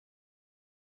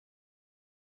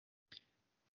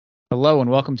Hello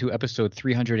and welcome to episode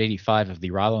 385 of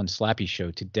the Rollo and Slappy Show.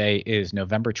 Today is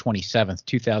November 27th,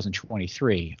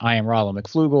 2023. I am Rollo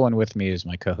McFlugel, and with me is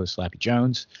my co-host Slappy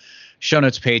Jones. Show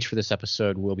notes page for this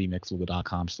episode will be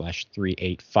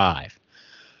mcflugel.com/385.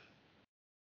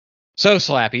 So,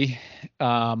 Slappy,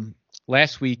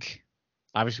 last week,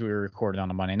 obviously we were recording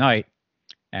on a Monday night,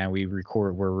 and we're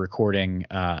recording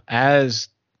as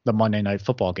the Monday night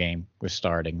football game was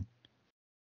starting.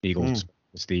 The Eagles.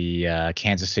 Was the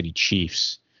Kansas City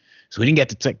Chiefs. So we didn't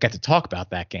get to talk about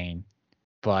that game.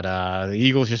 But the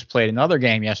Eagles just played another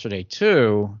game yesterday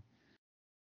too.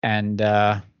 And,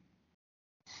 we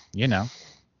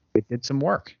did some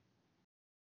work.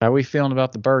 How are we feeling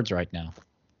about the Birds right now?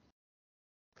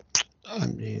 I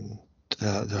mean,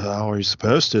 how are you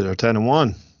supposed to? They're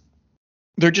 10-1.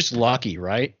 They're just lucky,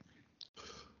 right?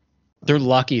 They're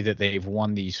lucky that they've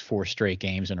won these 4 straight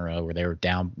games in a row where they were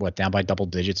down by double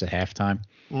digits at halftime.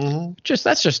 Mm-hmm.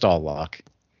 That's just all luck.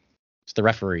 It's the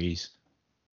referees.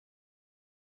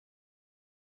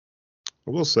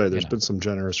 I will say there's been some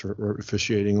generous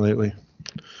officiating lately.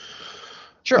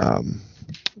 Sure.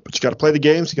 But you got to play the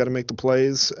games. You got to make the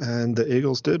plays. And the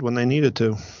Eagles did when they needed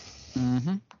to.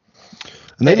 Mm-hmm.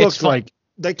 And they looked like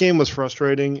that game was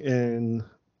frustrating in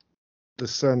the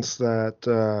sense that,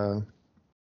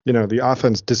 the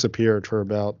offense disappeared for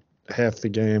about half the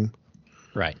game.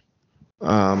 Right.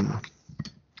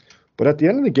 But at the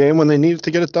end of the game, when they needed to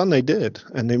get it done, they did.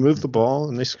 And they moved the ball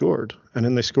and they scored. And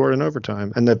then they scored in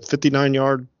overtime. And that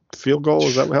 59-yard field goal,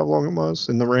 is that how long it was?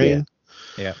 In the rain?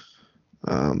 Yeah.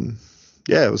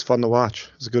 It was fun to watch.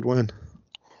 It was a good win.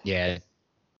 Yeah.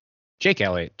 Jake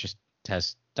Elliott just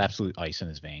has absolute ice in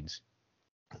his veins.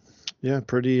 Yeah,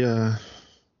 pretty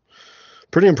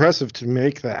impressive to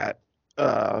make that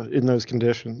in those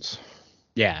conditions.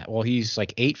 Yeah, well, he's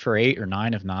like 8 for 8 or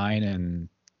 9 of 9 and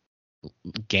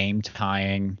game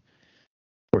tying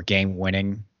or game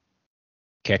winning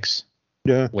kicks.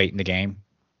 Yeah, late in the game.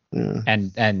 Yeah,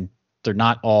 and they're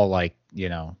not all like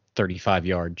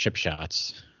 35-yard chip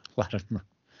shots. A lot of them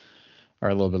are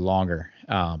a little bit longer.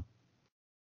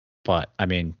 But I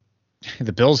mean,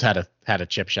 the Bills had a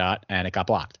chip shot and it got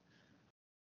blocked.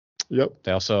 Yep.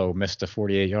 They also missed a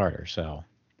 48-yarder. So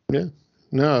yeah,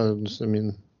 no, I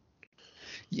mean.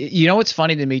 What's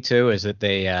funny to me too is that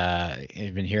they have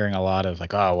been hearing a lot of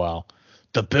like, oh well,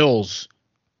 the Bills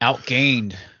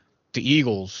outgained the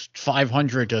Eagles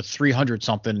 500 to 300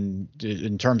 something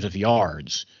in terms of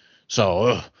yards.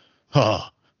 So,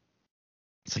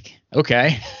 it's like,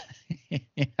 okay,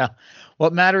 yeah.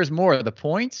 What matters more, the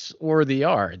points or the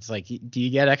yards? Like, do you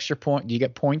get extra point? Do you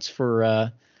get points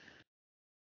for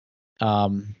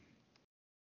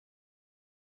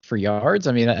yards?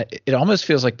 I mean, it almost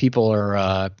feels like people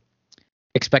are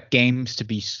expect games to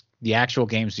be the actual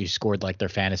games you scored like they're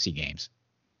fantasy games.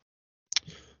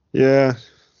 Yeah,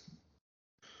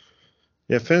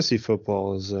 fantasy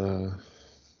football is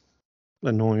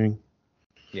annoying.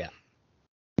 Yeah,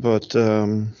 but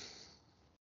I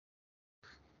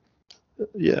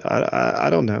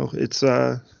don't know. It's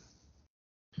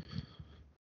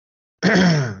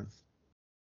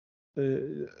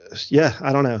yeah,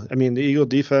 I don't know. I mean, the Eagle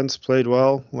defense played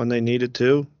well when they needed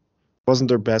to. Wasn't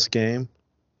their best game.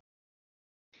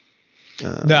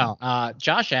 No,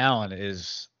 Josh Allen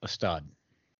is a stud,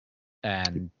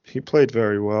 and he played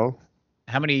very well.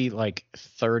 How many like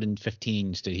 3rd and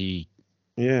 15s did he?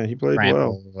 Yeah, he played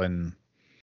well and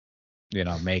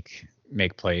make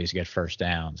plays, get first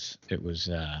downs. It was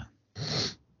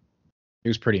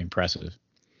pretty impressive.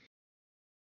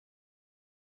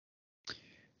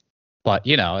 But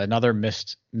another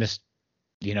missed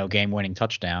game-winning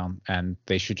touchdown, and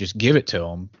they should just give it to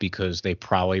him because they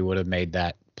probably would have made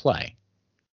that play.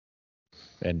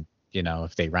 And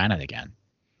if they ran it again,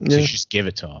 so you just give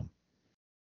it to him.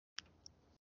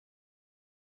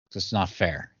 It's not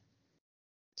fair.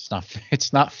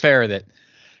 It's not fair that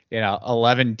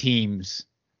 11 teams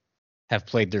have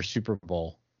played their Super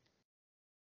Bowl,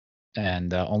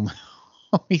 and only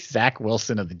Zach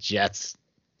Wilson of the Jets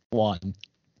won.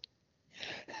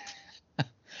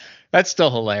 That's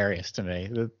still hilarious to me.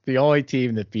 The only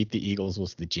team that beat the Eagles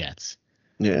was the Jets.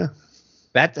 Yeah.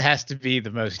 That has to be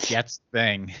the most Jets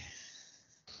thing.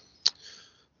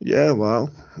 Yeah,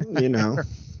 well,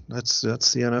 that's the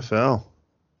NFL.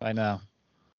 I know.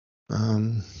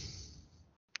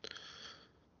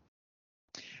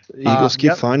 Eagles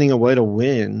keep finding a way to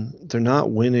win. They're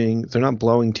not winning. They're not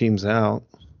blowing teams out.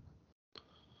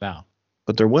 No.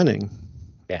 But they're winning.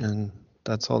 Yeah. And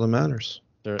that's all that matters.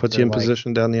 Puts you in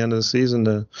position down the end of the season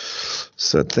to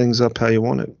set things up how you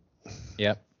want it.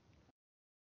 Yep.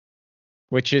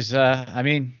 Which is, I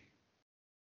mean,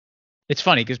 It's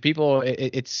funny because people,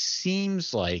 it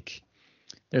seems like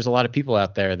there's a lot of people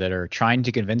out there that are trying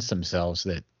to convince themselves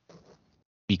that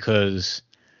because,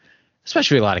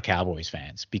 especially a lot of Cowboys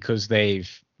fans, because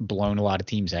they've blown a lot of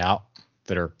teams out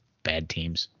that are bad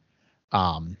teams,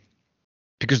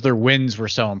 because their wins were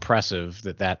so impressive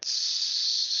that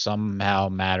somehow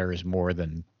matters more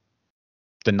than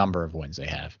the number of wins they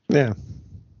have. Yeah.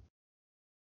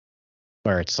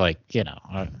 Where it's like,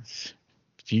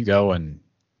 if you go and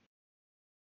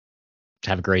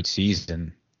have a great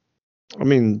season. I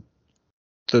mean,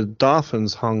 the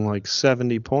Dolphins hung like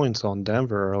 70 points on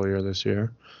Denver earlier this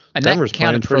year. And Denver's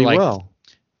playing pretty well.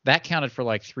 That counted for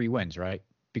like 3 wins, right?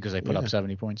 Because they put up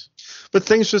 70 points. But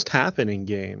things just happen in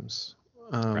games.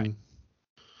 Right.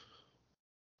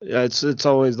 Yeah, it's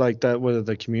always like that. Whether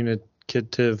the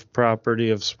communicative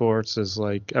property of sports is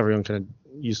like everyone kind of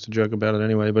used to joke about it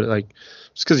anyway. But like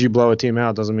just because you blow a team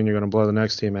out doesn't mean you're going to blow the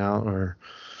next team out. Or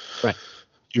right.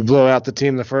 You blow out the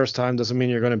team the first time doesn't mean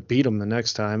you're going to beat them the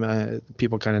next time.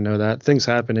 People kind of know that. Things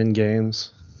happen in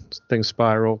games. Things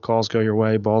spiral. Calls go your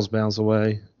way. Balls bounce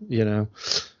away. And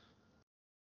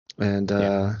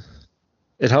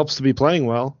it helps to be playing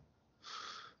well.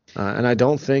 And I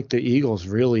don't think the Eagles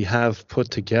really have put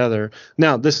together.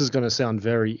 Now, this is going to sound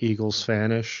very Eagles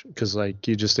fanish because, like,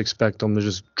 you just expect them to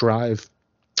just drive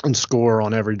and score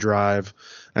on every drive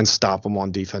and stop them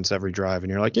on defense every drive. And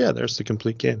you're like, yeah, there's the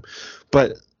complete game.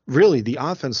 But really, the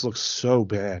offense looks so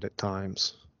bad at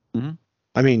times. Mm-hmm.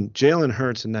 I mean, Jalen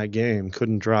Hurts in that game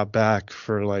couldn't drop back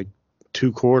for like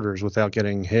 2 quarters without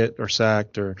getting hit or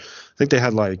sacked. Or I think they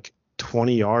had like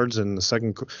 20 yards in the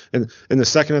second in the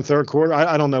second and third quarter.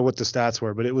 I don't know what the stats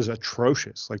were, but it was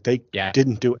atrocious. Like they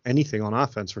didn't do anything on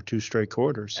offense for 2 straight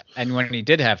quarters. And when he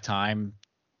did have time,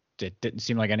 it didn't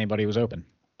seem like anybody was open.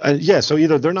 So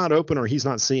either they're not open or he's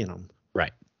not seeing them.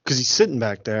 Right. Because he's sitting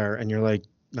back there and you're like,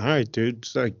 all right, dude,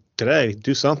 it's like today,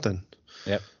 do something.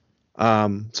 Yep.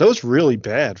 So it's really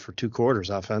bad for 2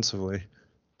 quarters offensively.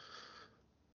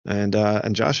 And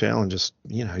Josh Allen just,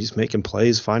 he's making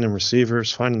plays, finding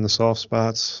receivers, finding the soft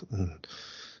spots,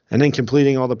 and then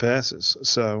completing all the passes.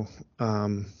 So,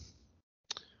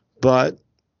 but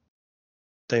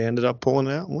they ended up pulling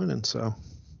it out and winning. So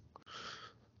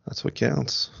that's what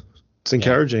counts. It's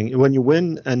encouraging. Yeah. When you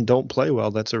win and don't play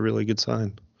well, that's a really good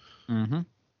sign. Mm-hmm.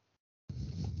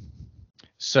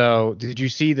 So did you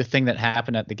see the thing that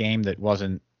happened at the game that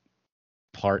wasn't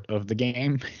part of the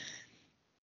game?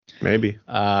 Maybe.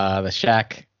 The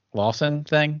Shaq Lawson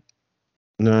thing?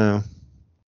 No.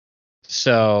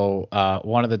 So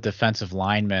one of the defensive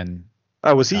linemen.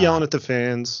 Oh, was he yelling at the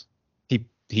fans?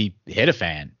 He hit a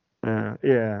fan.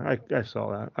 Yeah, I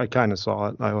saw that. I kind of saw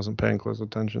it. I wasn't paying close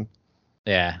attention.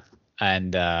 Yeah.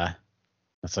 And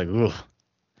it's like, ooh.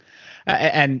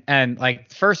 And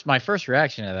like my first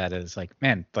reaction to that is like,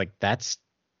 man, like that's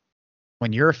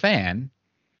when you're a fan,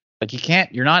 like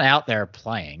you're not out there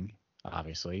playing,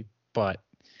 obviously,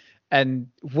 and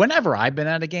whenever I've been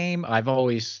at a game, I've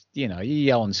always, you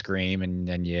yell and scream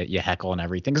and you heckle and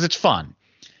everything because it's fun.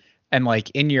 And like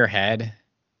in your head,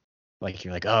 like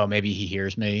you're like, oh, maybe he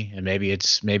hears me and maybe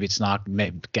it's not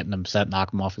getting him upset,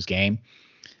 knock him off his game.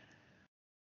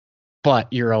 But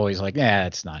you're always like, yeah,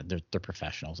 it's not. They're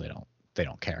professionals. They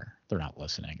don't care. They're not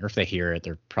listening. Or if they hear it,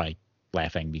 they're probably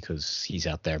laughing because he's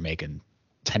out there making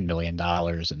 $10 million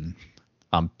and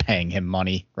I'm paying him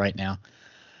money right now.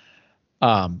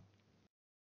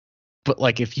 But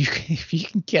like if you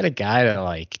can get a guy to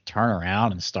like turn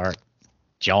around and start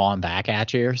jawing back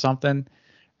at you or something,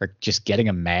 or just getting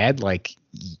him mad, like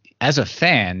as a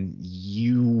fan,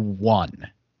 you won.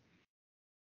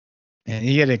 And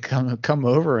he had to come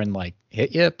over and like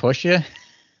hit you, push you.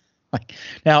 Like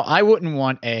now, I wouldn't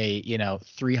want a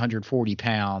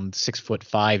 340-pound,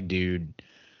 6'5" dude,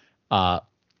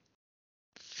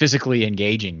 physically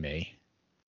engaging me.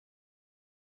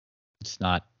 It's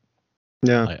not.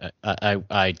 Yeah.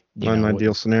 I not an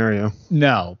ideal scenario.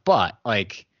 No, but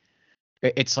like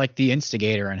it's like the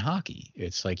instigator in hockey.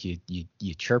 It's like you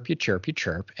chirp,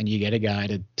 and you get a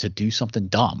guy to do something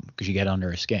dumb because you get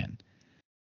under his skin.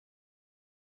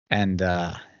 And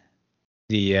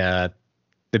the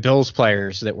Bills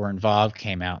players that were involved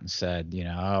came out and said,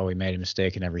 oh, we made a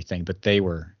mistake and everything, but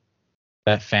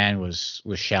that fan was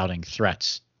shouting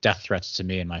death threats to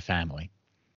me and my family.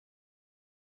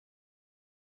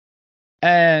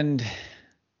 And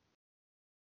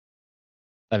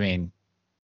I mean,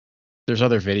 there's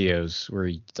other videos where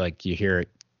you hear it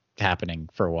happening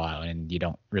for a while and you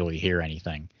don't really hear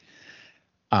anything.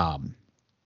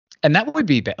 And that would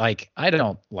be like, I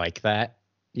don't like that.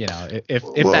 If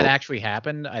that actually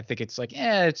happened, I think it's like,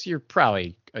 you're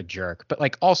probably a jerk. But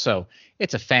like, also,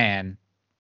 it's a fan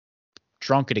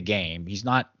drunk at a game. He's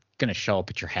not gonna show up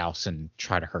at your house and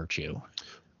try to hurt you.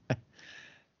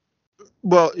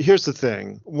 Well, here's the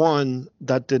thing. One,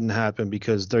 that didn't happen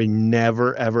because they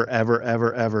never, ever, ever,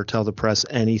 ever, ever tell the press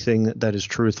anything that is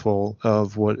truthful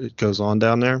of what goes on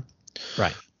down there.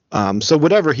 Right. So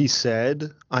whatever he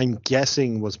said, I'm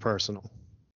guessing was personal.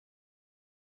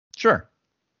 Sure.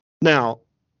 Now,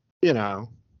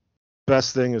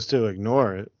 best thing is to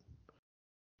ignore it.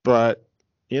 But,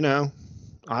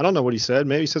 I don't know what he said.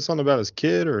 Maybe he said something about his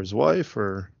kid or his wife,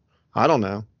 or I don't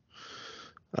know.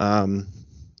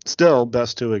 Still,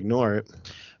 best to ignore it.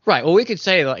 Right. Well, we could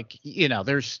say like,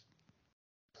 it's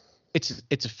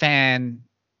a fan.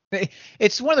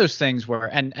 It's one of those things where,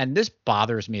 and this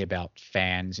bothers me about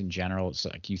fans in general. It's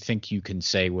like you think you can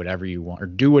say whatever you want or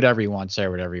do whatever you want, say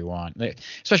whatever you want,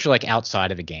 especially like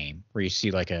outside of the game where you see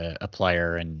like a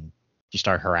player and you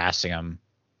start harassing them,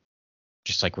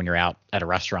 just like when you're out at a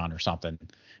restaurant or something.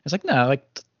 It's like, no,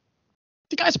 like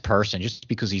the guy's a person. Just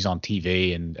because he's on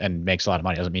TV and makes a lot of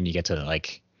money doesn't mean you get to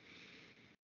like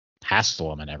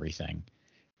hassle him and everything.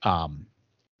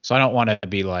 So I don't want to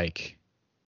be like,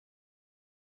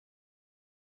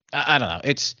 I don't know.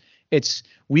 It's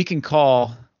we can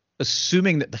call,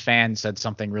 assuming that the fan said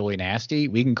something really nasty,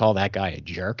 we can call that guy a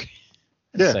jerk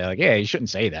and say like, yeah, you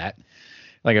shouldn't say that.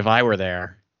 Like if I were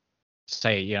there,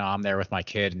 say, I'm there with my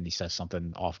kid and he says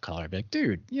something off color, I'd be like,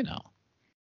 dude,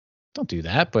 don't do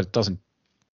that. But it doesn't.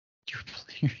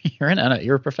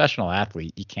 You're a professional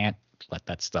athlete. You can't let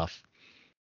that stuff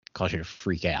cause you to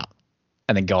freak out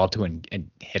and then go up to him and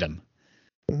hit him.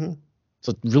 Mm-hmm.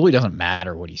 So it really doesn't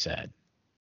matter what he said.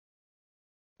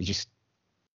 You just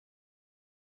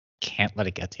can't let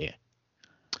it get to you.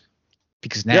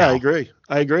 Because now. Yeah,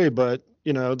 I agree. But,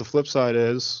 the flip side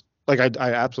is, like,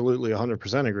 I absolutely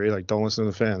 100% agree. Like, don't listen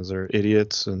to the fans. They're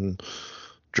idiots and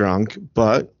drunk.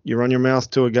 But you run your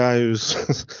mouth to a guy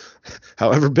who's,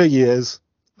 however big he is,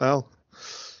 well,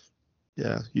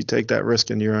 yeah, you take that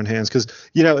risk into your own hands. Because,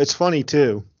 it's funny,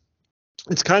 too.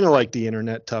 It's kind of like the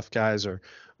internet tough guys or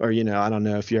I don't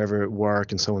know if you're ever at work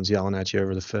and someone's yelling at you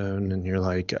over the phone and you're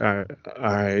like, all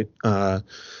right,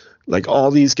 like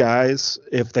all these guys,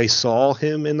 if they saw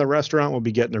him in the restaurant, will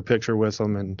be getting their picture with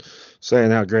him and saying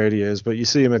how great he is. But you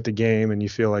see him at the game and you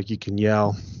feel like you can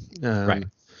yell right,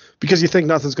 because you think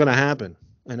nothing's going to happen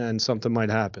and then something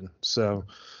might happen. So,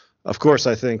 of course,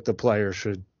 I think the player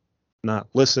should not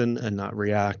listen and not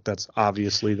react. That's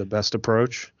obviously the best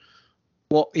approach.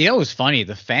 Well, it was funny.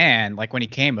 The fan, like when he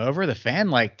came over, the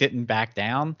fan like didn't back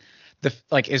down.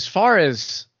 As far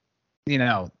as the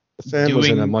fan was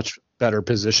in a much better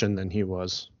position than he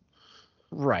was.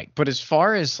 Right, but as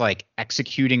far as like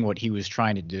executing what he was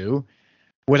trying to do,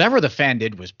 whatever the fan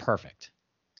did was perfect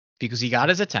because he got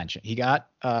his attention. He got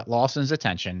Lawson's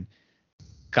attention,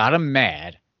 got him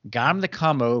mad, got him to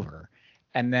come over,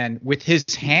 and then with his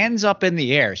hands up in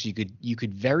the air, so you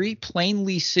could very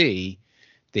plainly see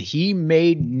that he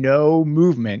made no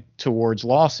movement towards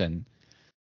Lawson.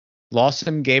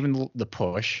 Lawson gave him the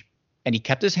push, and he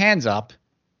kept his hands up,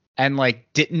 and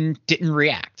like didn't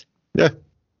react. Yeah.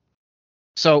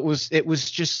 So it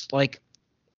was just like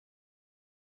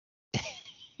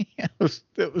it was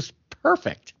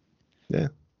perfect. Yeah.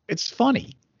 It's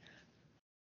funny.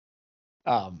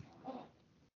 So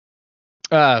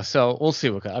we'll see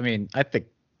what I mean. I think.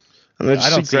 I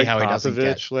don't see how he doesn't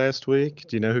get. Last week.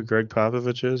 Do you know who Greg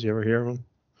Popovich is? You ever hear of him?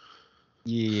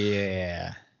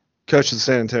 Yeah. Coach of the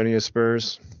San Antonio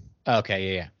Spurs.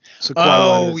 Okay, yeah. So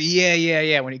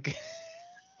yeah. When he.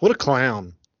 What a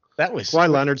clown. That was. Kawhi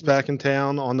Leonard's back in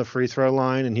town on the free throw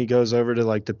line, and he goes over to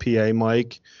like the PA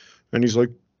mic, and he's like,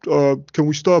 "Can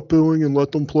we stop booing and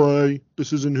let them play?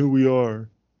 This isn't who we are."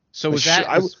 So was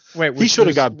he should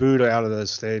have got booed out of the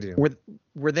stadium.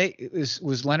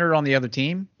 Was Leonard on the other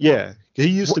team? Yeah, he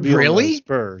used to be on the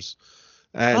Spurs,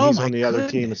 and he's on the other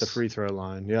team at the free throw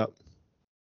line. Yep.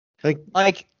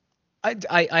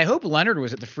 I hope Leonard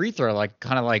was at the free throw, like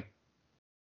kind of like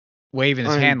waving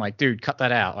his hand, like, dude, cut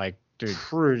that out, like, dude.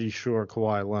 Pretty sure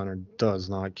Kawhi Leonard does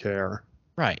not care.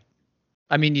 Right.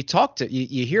 I mean, you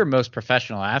hear most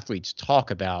professional athletes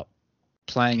talk about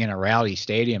playing in a rowdy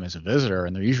stadium as a visitor,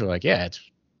 and they're usually like, yeah,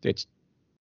 it's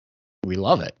we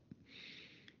love it.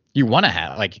 You want to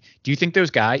have do you think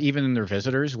those guys, even in their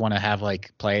visitors, want to have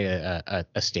play a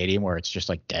stadium where it's just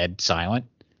like dead silent?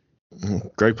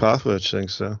 Greg Popovich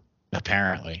thinks so.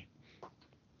 Apparently.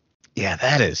 Yeah,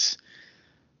 that's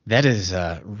pretty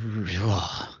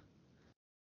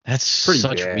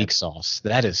such bad. Weak sauce.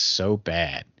 That is so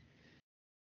bad.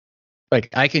 Like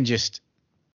I can just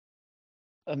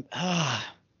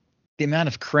The amount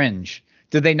of cringe.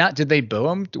 Did they not? Did they boo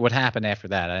him? What happened after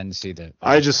that? I didn't see the.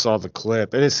 I just saw the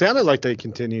clip, and it sounded like they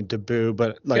continued to boo,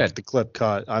 but like Good. the clip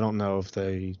cut. I don't know if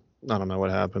they. I don't know what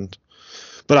happened,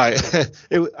 but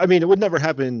I mean, it would never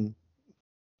happen.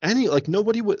 Like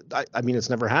nobody would. I mean, it's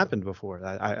never happened before.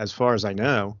 As far as I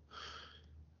know.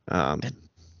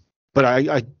 But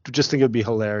I just think it would be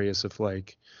hilarious if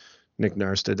like Nick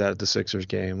Nurse did that at the Sixers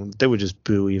game. They would just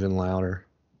boo even louder.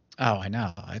 Oh, I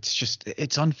know.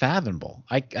 It's unfathomable.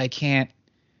 I can't.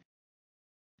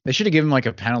 They should have given him like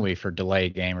a penalty for delay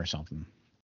game or something.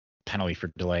 Penalty for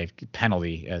delay.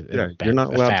 Penalty. Yeah, you're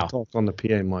not allowed to talk on the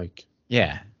PA mic.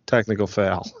 Yeah. Technical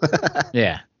foul.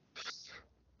 Yeah.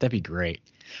 That'd be great.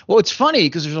 Well, it's funny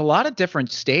because there's a lot of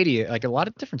different stadia, like a lot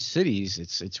of different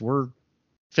cities. We're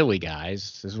Philly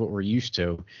guys. This is what we're used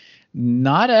to.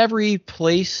 Not every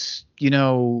place,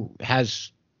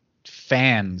 has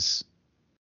fans.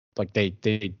 Like they're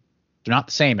not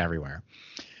the same everywhere.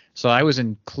 So I was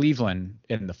in Cleveland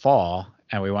in the fall,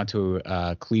 and we went to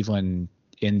a Cleveland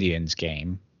Indians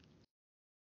game.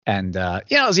 And it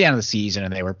was the end of the season,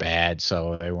 and they were bad,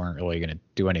 so they weren't really going to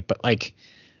do any. But like,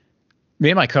 me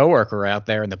and my coworker were out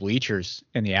there in the bleachers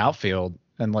in the outfield,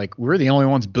 and like we were the only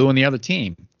ones booing the other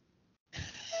team.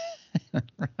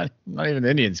 Not even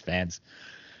Indians fans.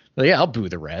 But yeah, I'll boo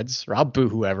the Reds, or I'll boo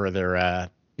whoever the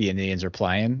Indians are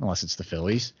playing, unless it's the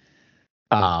Phillies.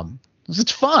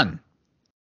 It's fun.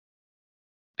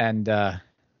 And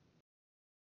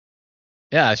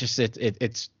it's just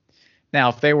it's now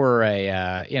if they were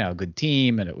a good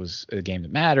team and it was a game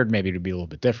that mattered, maybe it'd be a little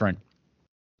bit different.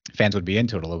 Fans would be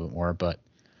into it a little bit more, but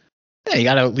you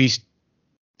got to at least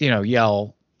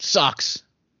yell sucks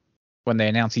when they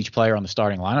announce each player on the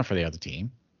starting lineup for the other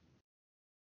team.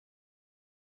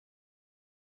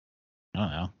 I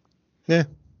don't know. Yeah,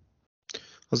 I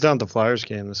was down at the Flyers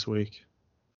game this week.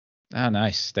 Oh,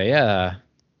 nice. They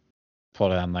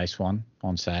pulled out a nice one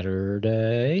on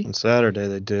Saturday. On Saturday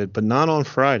they did, but not on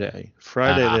Friday.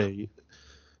 Friday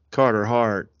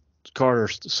Carter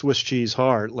Swiss cheese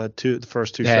Hart let the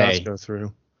first two shots go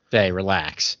through. Hey,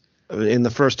 relax. In the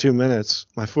first 2 minutes,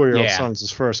 my 4-year-old son's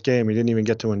his first game. He didn't even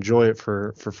get to enjoy it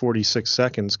for 46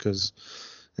 seconds because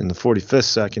in the 45th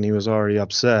second he was already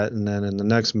upset, and then in the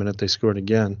next minute they scored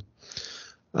again.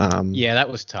 That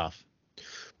was tough.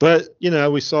 But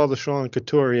we saw the Sean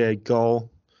Couturier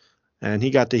goal, and he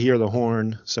got to hear the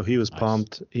horn, so he was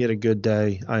pumped. He had a good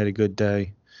day. I had a good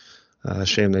day.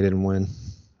 Shame they didn't win.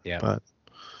 Yeah.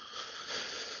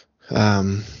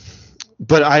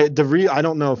 But I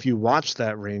don't know if you watched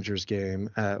that Rangers game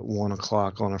at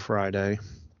 1:00 on a Friday.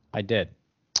 I did.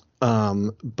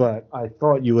 But I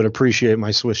thought you would appreciate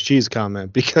my Swiss cheese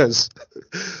comment because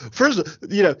first,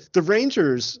 the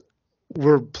Rangers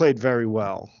played very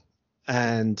well,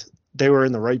 and they were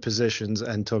in the right positions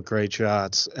and took great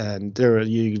shots. And there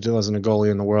wasn't a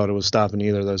goalie in the world who was stopping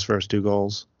either of those first two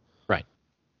goals. Right.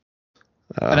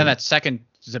 And then that second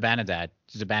Zibanejad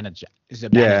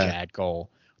goal,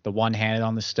 the one-handed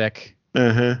on the stick.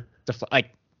 Uh-huh.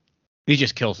 He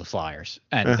just kills the Flyers,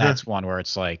 and that's one where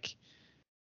it's like,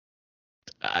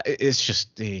 it's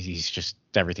just he's just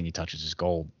everything he touches is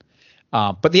gold.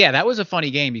 But yeah, that was a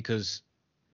funny game because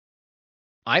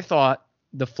I thought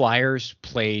the Flyers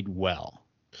played well.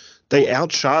 They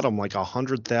outshot them like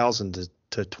 100,000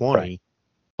 to 20. Right.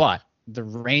 But the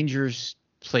Rangers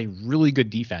play really good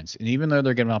defense, and even though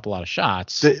they're giving up a lot of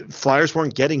shots, the Flyers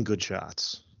weren't getting good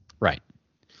shots. Right.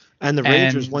 And the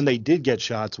Rangers, when they did get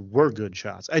shots, were good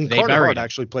shots. And Carter Hart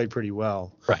actually played pretty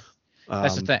well. Right.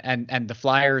 That's the thing. And the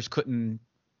Flyers couldn't,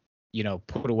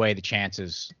 put away the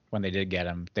chances when they did get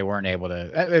them. They weren't able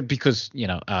to because,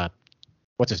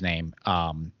 what's his name?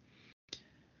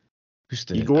 Who's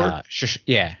the Igor?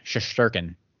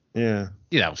 Shesterkin. Yeah.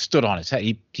 Stood on his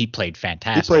head. He played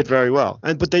fantastic. He played very well.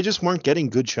 But they just weren't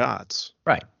getting good shots.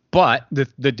 Right. But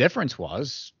the difference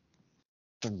was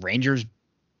the Rangers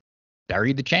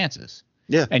buried the chances.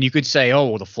 Yeah. And you could say,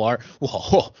 the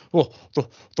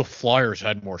Flyers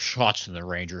had more shots than the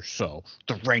Rangers, so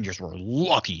the Rangers were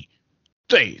lucky.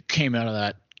 They came out of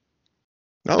that.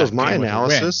 That was my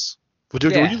analysis. Were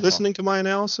you listening to my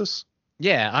analysis?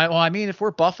 Yeah. If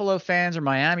we're Buffalo fans or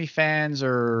Miami fans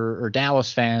or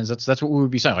Dallas fans, that's what we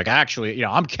would be saying. Like, actually,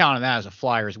 I'm counting that as a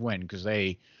Flyers win because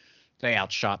they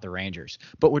outshot the Rangers.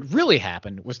 But what really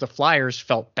happened was the Flyers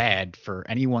felt bad for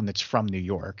anyone that's from New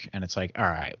York. And it's like, all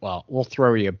right, well, we'll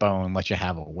throw you a bone, let you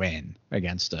have a win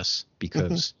against us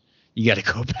because you got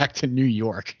to go back to New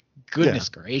York. Goodness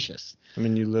gracious. I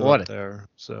mean, you live up there,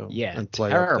 so and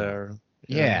play up there.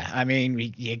 Yeah.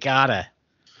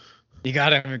 You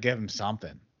gotta give them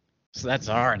something. So that's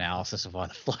our analysis of why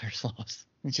the Flyers lost.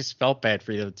 It just felt bad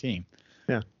for the other team.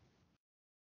 Yeah.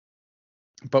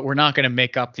 But we're not going to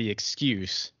make up the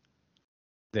excuse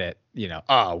that,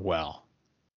 oh, well,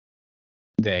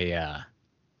 they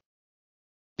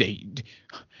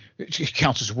it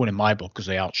counts as a win in my book because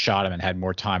they outshot him and had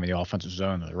more time in the offensive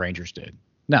zone than the Rangers did.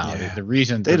 No, the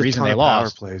reason they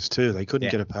lost. Power plays too. They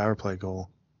couldn't get a power play goal.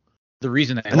 The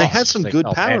reason they lost, and they had some good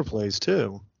power plays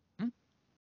too.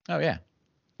 Oh yeah,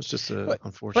 it's just an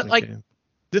unfortunate game.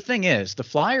 The thing is, the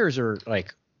Flyers are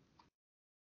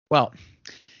and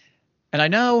I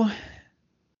know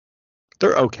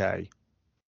they're okay.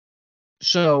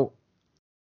 So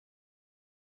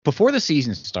before the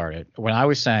season started, when I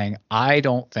was saying I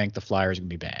don't think the Flyers are gonna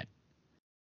be bad,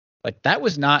 that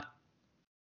was not.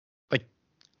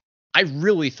 I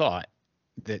really thought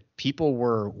that people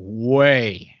were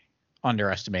way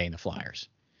underestimating the Flyers.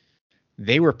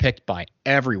 They were picked by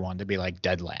everyone to be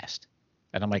dead last.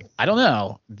 And I'm like, I don't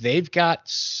know. They've got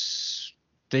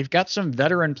some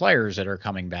veteran players that are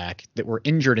coming back that were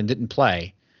injured and didn't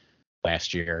play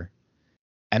last year.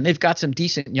 And they've got some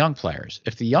decent young players.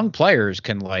 If the young players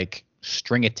can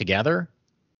string it together,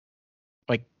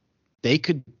 they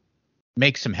could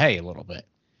make some hay a little bit.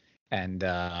 And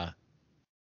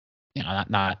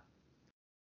not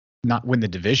win the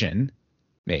division,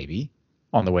 maybe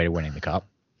on the way to winning the cup,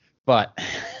 but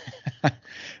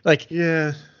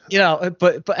yeah,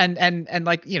 but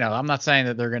I'm not saying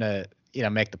that they're gonna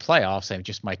make the playoffs. They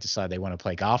just might decide they want to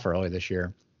play golf early this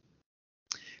year.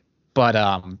 But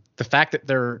the fact that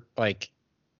they're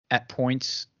at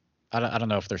points, I don't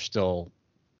know if they're still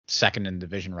second in the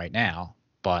division right now,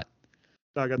 but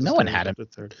no one had him.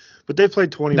 But they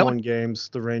played 21 games.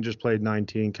 The Rangers played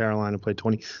 19. Carolina played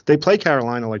 20. They play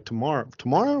Carolina tomorrow.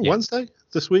 Tomorrow, yeah. Wednesday,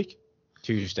 this week.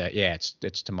 Tuesday, yeah,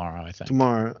 it's tomorrow. I think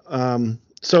tomorrow.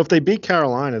 So if they beat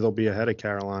Carolina, they'll be ahead of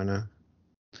Carolina.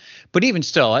 But even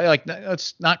still,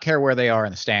 let's not care where they are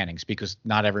in the standings because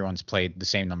not everyone's played the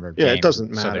same number of games. Yeah, it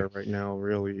doesn't matter right now,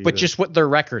 really. Either. But just what their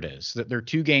record is, that they're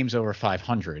 2 games over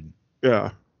 500. Yeah.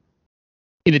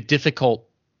 In a difficult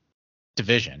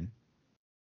division.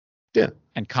 Yeah.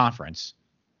 And conference.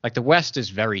 The West is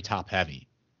very top heavy.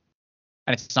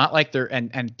 And it's not like they're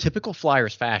and typical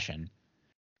Flyers fashion,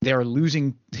 they're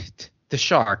losing the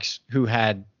Sharks who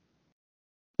were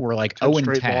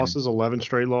 0-10 losses, 11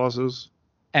 straight losses.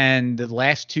 And the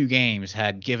last 2 games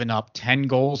had given up 10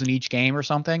 goals in each game or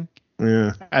something.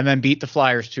 Yeah. And then beat the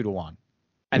Flyers 2-1.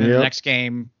 And then the next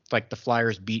game, the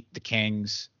Flyers beat the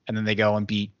Kings, and then they go and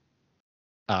beat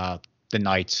the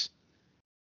Knights.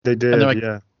 They did, and they're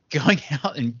yeah. Going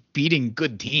out and beating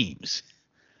good teams.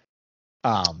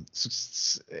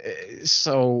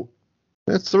 So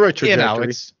that's the right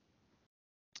trajectory.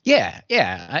 Yeah.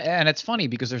 And it's funny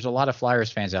because there's a lot of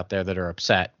Flyers fans out there that are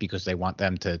upset because they want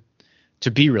them to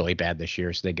be really bad this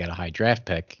year so they get a high draft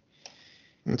pick.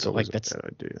 It's always a bad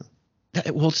idea.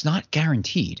 Well, it's not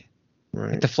guaranteed.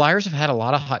 Right. The Flyers have had a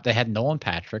lot of they had Nolan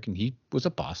Patrick, and he was a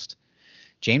bust.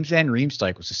 James Van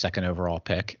Riemsdyk was the 2nd overall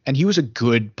pick, and he was a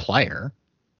good player.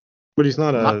 But he's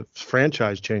not a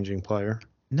franchise-changing player.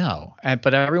 No,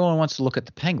 but everyone wants to look at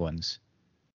the Penguins,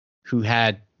 who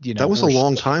had that was a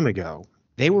long time ago.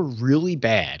 They were really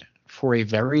bad for a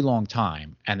very long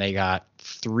time, and they got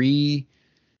 3.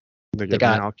 They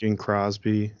got Malkin,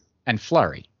 Crosby, and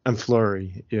Fleury.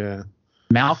 Yeah.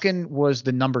 Malkin was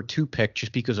the number 2 pick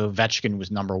just because Ovechkin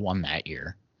was number 1 that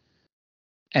year,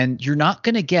 and you're not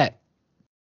going to get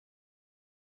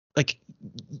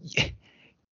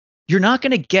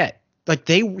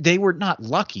they were not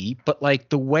lucky, but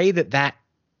the way that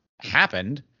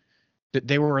happened, that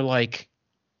they were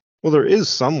well, there is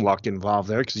some luck involved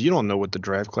there because you don't know what the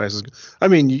draft class is. I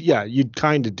mean, yeah, you'd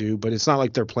kind of do, but it's not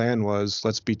like their plan was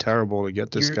let's be terrible to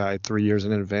get this guy 3 years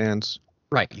in advance.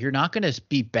 Right, you're not going to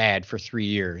be bad for 3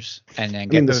 years and then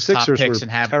get those Sixers top picks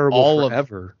and have terrible all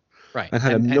forever. Right, and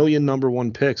had a million number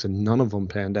 1 picks and none of them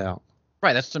panned out.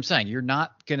 Right, that's what I'm saying.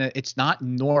 It's not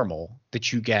normal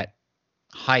that you get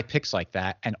high picks like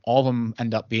that and all of them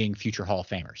end up being future Hall of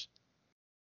Famers.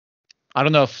 I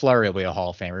don't know if Fleury will be a Hall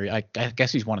of Famer. I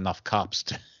guess he's won enough cups.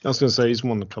 I was going to say he's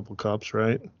won a couple cups,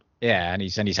 right? Yeah, and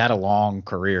he's had a long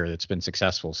career that's been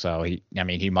successful. So he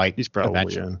might. He's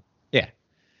probably in. Yeah.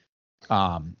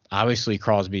 Obviously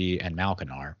Crosby and Malkin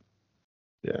are.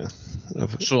 Yeah.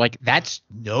 So that's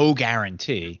no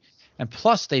guarantee, and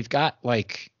plus they've got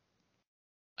Michkov,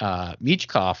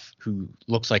 who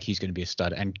looks like he's going to be a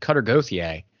stud, and Cutter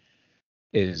Gauthier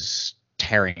is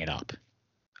tearing it up.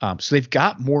 So they've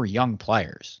got more young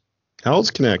players. How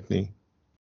old's Konechny?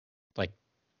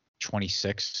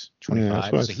 26, 25.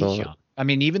 Yeah, so he's young. I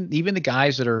mean, even the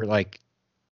guys that are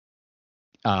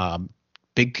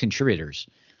big contributors,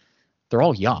 they're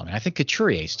all young. And I think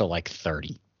Couturier is still like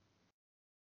 30.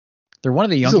 They're one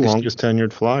of the He's youngest. the longest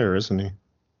tenured Flyer, isn't he?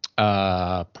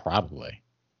 Probably.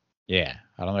 Yeah.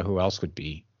 I don't know who else would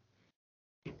be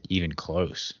even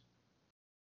close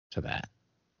to that.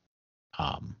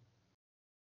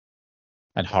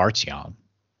 And Hart's young.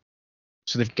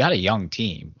 So they've got a young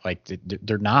team. Like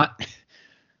they're not.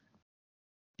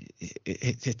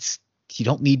 It's you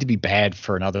don't need to be bad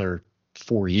for another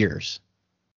 4 years.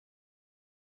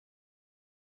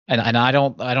 And I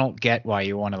don't get why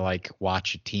you want to like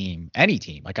watch a team, any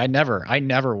team. Like I never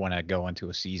want to go into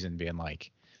a season being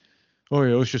like, oh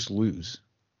yeah, let's just lose.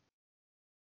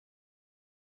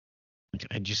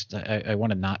 I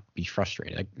want to not be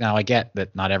frustrated. Now I get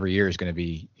that not every year is going to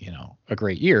be, a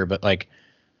great year, but like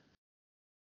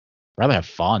rather have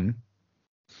fun.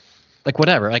 Like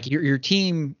whatever, like your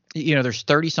team, there's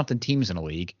 30 something teams in a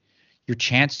league. Your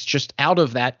chance just out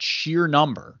of that sheer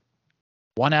number,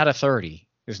 1 out of 30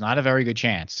 is not a very good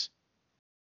chance.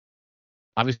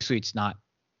 Obviously it's not,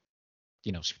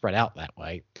 spread out that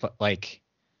way, but like,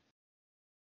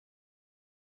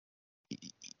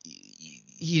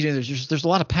 there's a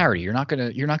lot of parity. You're not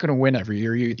gonna win every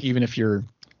year, even if you're.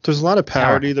 There's a lot of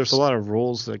parity. There's a lot of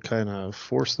rules that kind of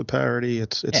force the parity.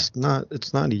 It's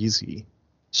not easy.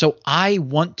 So I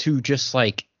want to just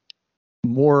like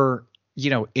more,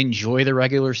 enjoy the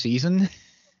regular season.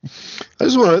 I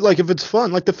just want to, like, if it's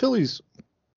fun, like the Phillies,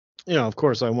 of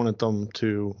course I wanted them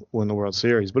to win the World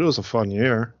Series, but it was a fun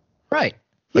year. Right.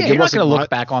 Like, you're not going to look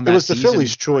back on that. It was the season.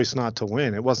 Phillies' choice not to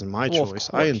win. It wasn't my choice.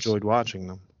 I enjoyed watching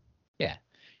them. Yeah.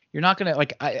 You're not going to,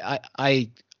 like, I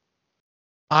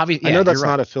obviously. I know that's right.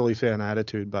 not a Philly fan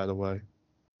attitude, by the way.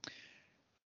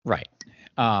 Right.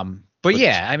 But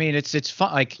yeah, I mean, it's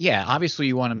fun. Like, yeah, obviously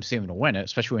you want them to win it,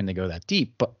 especially when they go that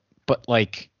deep. But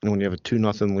like, and when you have a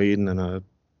 2-0 lead and then a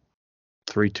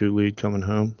 3-2 lead coming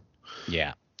home.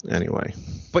 Yeah. Anyway.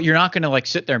 But you're not going to like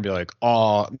sit there and be like,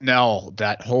 oh no,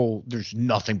 there's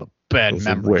nothing but bad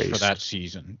memories for that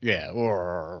season. Yeah.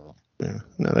 Yeah.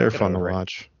 No, they're fun to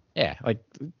watch. Yeah. Like,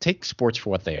 take sports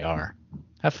for what they are.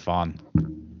 Have fun.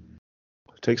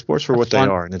 Take sports for what they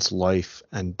are, and it's life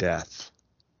and death.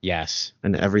 Yes.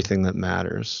 And everything that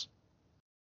matters.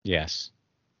 Yes.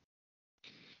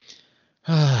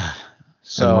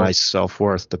 So and my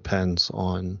self-worth depends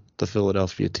on the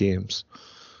Philadelphia teams.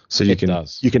 So you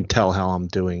can tell how I'm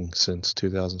doing since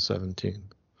 2017.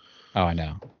 Oh, I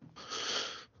know.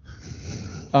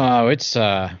 Oh, it's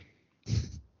we're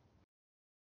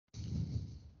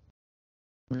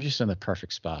just in the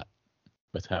perfect spot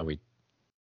with how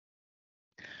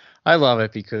I love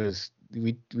it because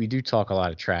we do talk a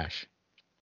lot of trash.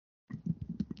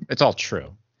 It's all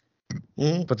true.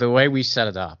 Mm-hmm. But the way we set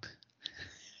it up,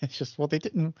 it's just, well, they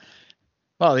didn't.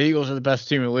 Well, the Eagles are the best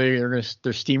team in the league.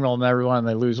 They're steamrolling everyone and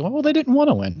they lose. Well, they didn't want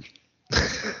to win.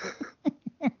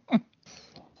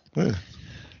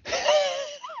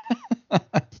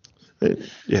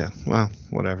 Yeah, well,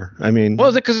 whatever. I mean,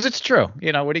 well, because it's true.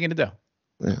 What are you going to do?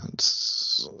 Yeah,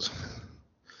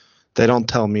 they don't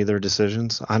tell me their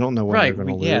decisions. I don't know when they're going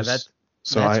to lose.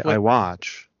 I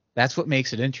watch. That's what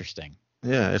makes it interesting.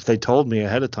 Yeah, if they told me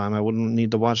ahead of time, I wouldn't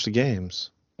need to watch the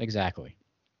games. Exactly.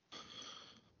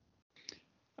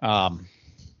 All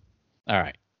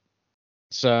right.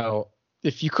 So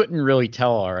if you couldn't really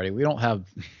tell already, we don't have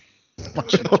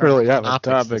much. We don't really have a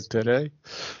topic today.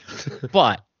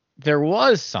 But there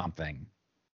was something.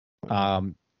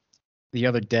 The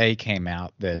other day came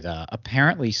out that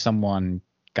apparently someone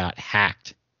got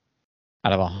hacked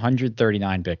out of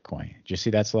 139 Bitcoin. Did you see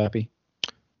that, Slappy?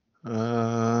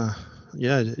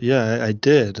 Yeah, I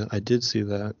did. I did see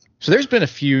that. So there's been a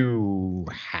few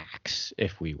hacks,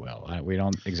 if we will. We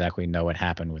don't exactly know what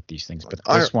happened with these things, but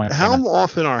this one. How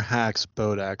often are hacks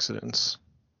boat accidents?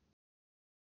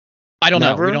 I don't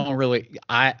know. We don't really.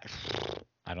 I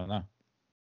don't know.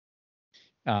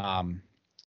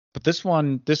 But this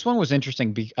one was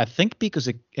interesting. I think because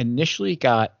it initially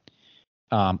got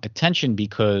attention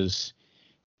because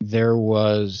there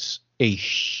was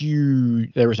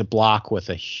a block with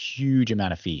a huge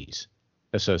amount of fees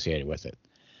associated with it.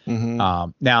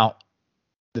 Mm-hmm. Now,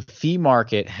 the fee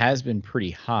market has been pretty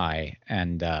high,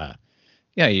 and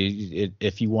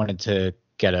if you wanted to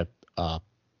get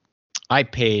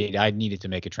I needed to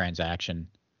make a transaction.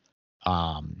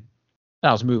 I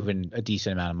was moving a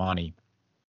decent amount of money,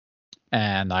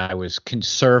 and I was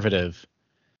conservative,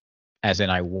 as in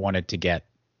I wanted to get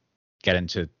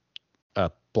into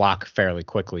a block fairly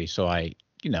quickly, so I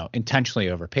intentionally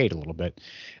overpaid a little bit,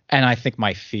 and I think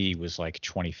my fee was like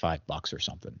 $25 or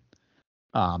something.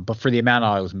 But for the amount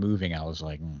I was moving, I was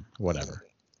like, whatever.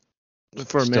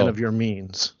 for a man of your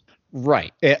means.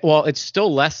 Right. Well, it's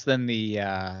still less than the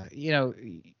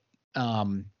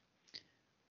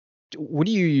what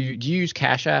do you use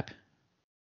Cash App,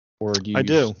 or do you I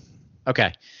do.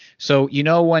 Okay. So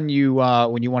when you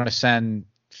want to send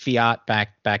fiat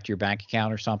back to your bank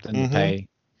account or something to pay,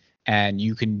 and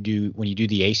you can when you do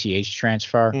the ACH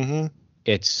transfer,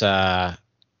 it's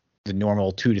the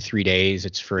normal 2 to 3 days,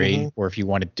 it's free. Or if you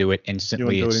want to do it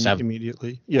instantly, it's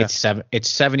immediately. Yeah. It's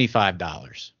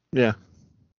 $75. Yeah.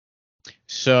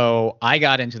 So I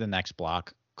got into the next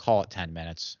block, call it 10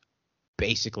 minutes,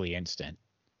 basically instant.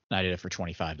 And I did it for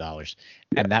 $25.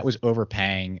 And that was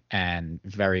overpaying and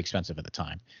very expensive at the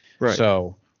time. Right.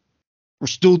 So we're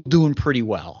still doing pretty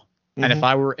well. And if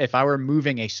I were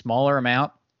moving a smaller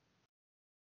amount,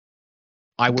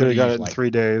 I would have got it in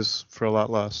 3 days for a lot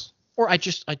less. Or I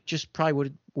just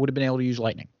probably would have been able to use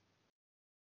Lightning.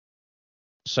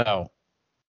 So,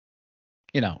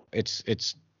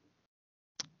 it's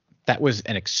that was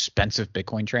an expensive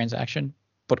Bitcoin transaction,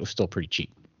 but it was still pretty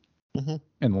cheap in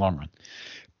the long run.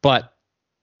 But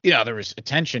there was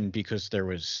attention because there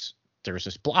was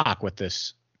this block with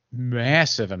this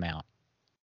massive amount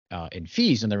in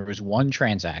fees, and there was one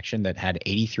transaction that had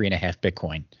 83.5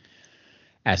 Bitcoin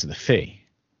as the fee.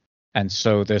 And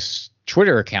so this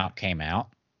Twitter account came out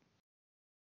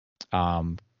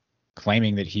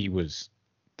claiming that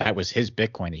that was his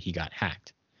Bitcoin that he got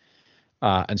hacked.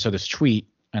 And so this tweet,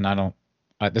 and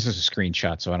this is a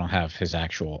screenshot, so I don't have his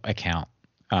actual account.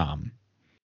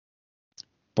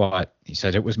 But he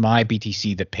said, "It was my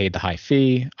BTC that paid the high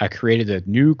fee. I created a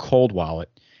new cold wallet,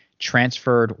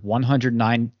 transferred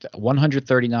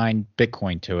 139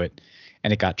 Bitcoin to it,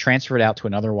 and it got transferred out to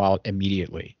another wallet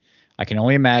immediately. I can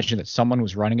only imagine that someone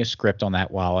was running a script on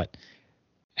that wallet,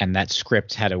 and that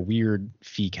script had a weird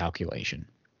fee calculation."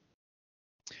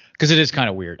 Because it is kind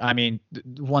of weird. I mean,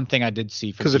 one thing I did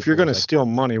see. Because if you're going to steal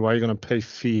money, why are you going to pay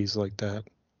fees like that?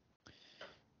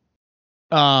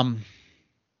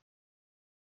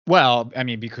 Well, I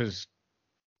mean, because.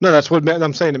 No, that's what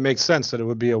I'm saying. It makes sense that it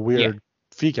would be a weird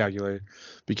fee calculator,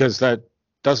 because that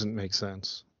doesn't make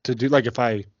sense to do. Like if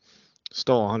I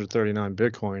stole 139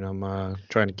 Bitcoin, I'm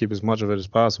trying to keep as much of it as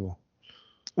possible.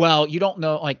 Well, you don't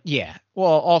know,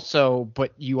 Well, also,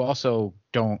 but you also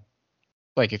don't,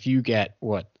 if you get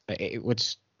you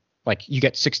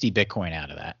get 60 Bitcoin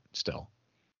out of that still.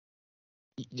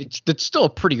 It's still a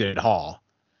pretty good haul.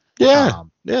 Yeah,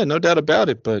 no doubt about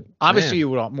it. But obviously, you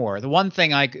would want more. The one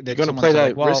thing you're going to play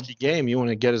that risky game, you want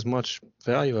to get as much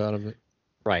value out of it.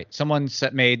 Right. Someone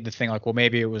made the thing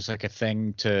maybe it was a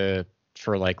thing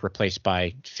for replace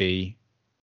by fee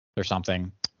or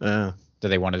something. Yeah. That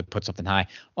they wanted to put something high.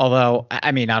 Although,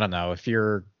 I mean, I don't know if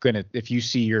you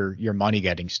see your money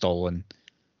getting stolen,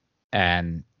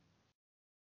 and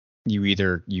you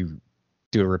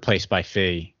do a replace by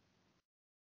fee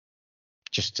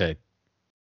just to,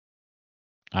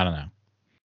 I don't know.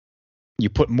 You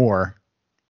put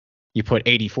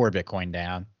 84 Bitcoin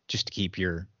down just to keep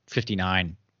your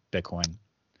 59 Bitcoin.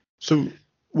 So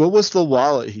what was the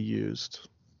wallet he used?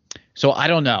 So I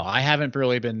don't know. I haven't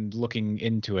really been looking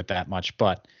into it that much,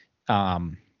 but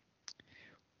one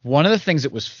of the things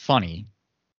that was funny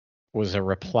was a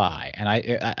reply, and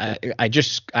I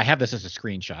have this as a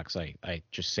screenshot because I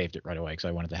just saved it right away because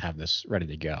I wanted to have this ready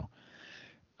to go.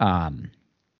 Because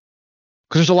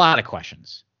there's a lot of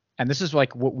questions, and this is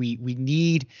what we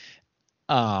need.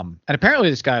 And apparently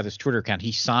this guy with this Twitter account,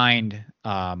 he signed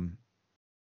an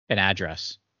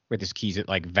address with his keys that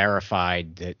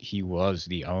verified that he was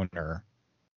the owner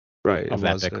of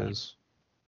that Bitcoin.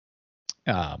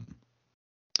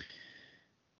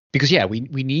 Because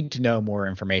we need to know more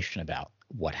information about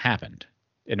what happened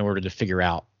in order to figure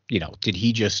out, did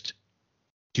he just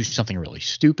do something really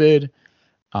stupid,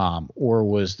 or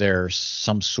was there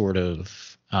some sort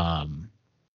of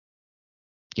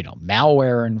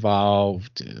malware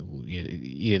involved?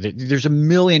 There's a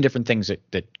million different things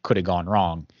that could have gone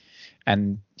wrong.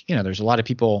 And, there's a lot of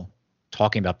people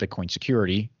talking about Bitcoin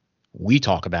security. We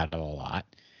talk about it a lot.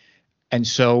 And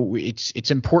so it's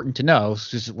important to know,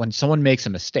 because when someone makes a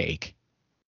mistake,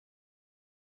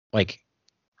 it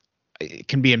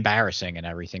can be embarrassing and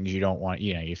everything. You don't want,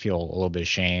 you feel a little bit of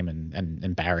shame and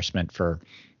embarrassment for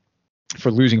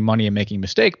losing money and making a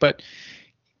mistake. But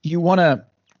you want to,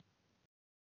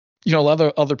 let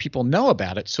other people know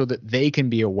about it so that they can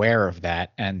be aware of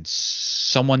that, and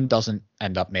someone doesn't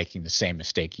end up making the same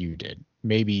mistake you did.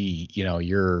 Maybe,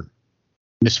 your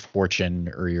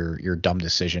misfortune or your dumb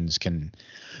decisions can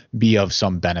be of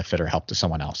some benefit or help to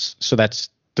someone else. So that's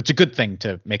a good thing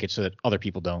to make it so that other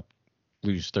people don't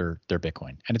lose their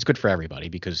Bitcoin. And it's good for everybody,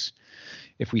 because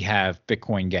if we have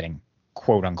Bitcoin getting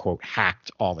quote unquote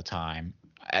hacked all the time,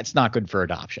 it's not good for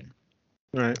adoption.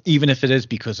 Right. Even if it is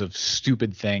because of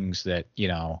stupid things that,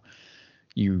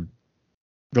 you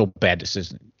real bad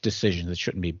decisions that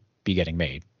shouldn't be getting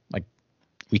made. Like,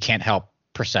 we can't help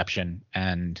perception,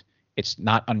 and it's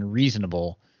not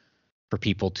unreasonable for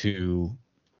people to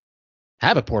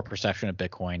have a poor perception of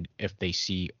Bitcoin if they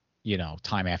see,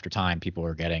 time after time people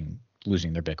are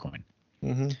losing their Bitcoin.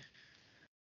 Mm-hmm.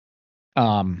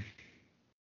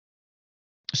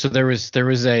 So there was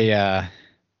a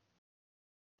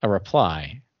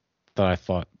reply that I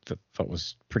thought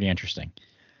was pretty interesting.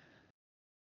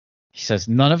 He says,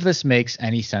 none of this makes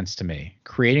any sense to me.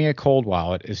 Creating a cold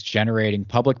wallet is generating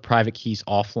public-private keys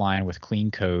offline with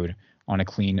clean code on a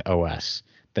clean OS,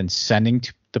 then sending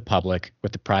to the public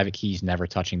with the private keys never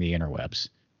touching the interwebs.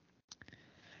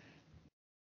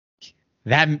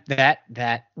 That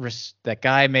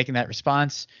guy making that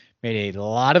response made a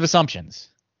lot of assumptions.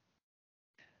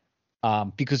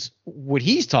 Because what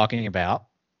he's talking about,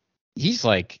 he's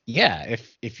like, yeah,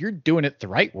 if you're doing it the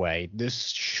right way, this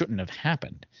shouldn't have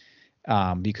happened.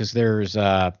 Because there's,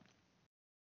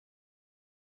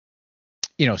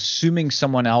 assuming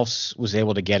someone else was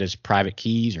able to get his private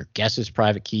keys or guess his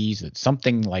private keys, that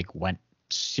something like went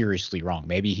seriously wrong.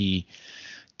 Maybe he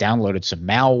downloaded some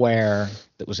malware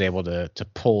that was able to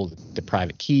pull the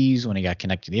private keys when he got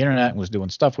connected to the internet and was doing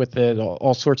stuff with it,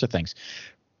 all sorts of things.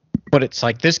 But it's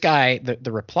like this guy,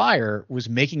 the replier, was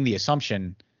making the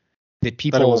assumption that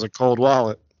people that it was a cold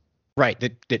wallet. Right,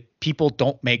 that people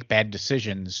don't make bad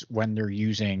decisions when they're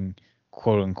using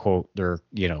quote unquote their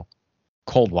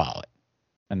cold wallet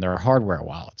and their hardware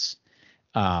wallets.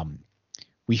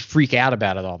 We freak out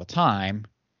about it all the time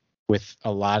with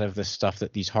a lot of the stuff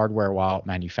that these hardware wallet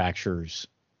manufacturers,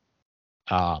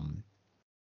 how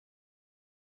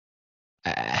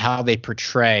they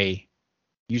portray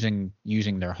using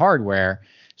their hardware.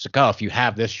 It's like, oh, if you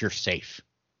have this, you're safe.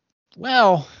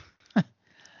 Well,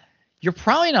 you're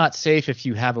probably not safe if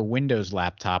you have a Windows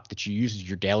laptop that you use as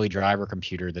your daily driver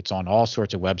computer that's on all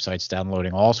sorts of websites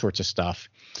downloading all sorts of stuff,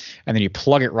 and then you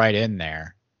plug it right in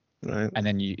there, right? And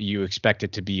then you expect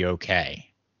it to be okay.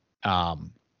 Yeah,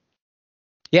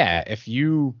 if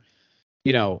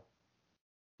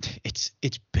it's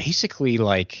basically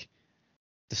like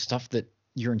the stuff that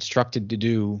you're instructed to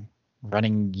do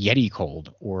running Yeti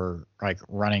cold, or like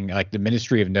running, like the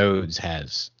Ministry of Nodes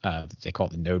has, they call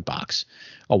it the Node Box,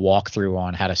 a walkthrough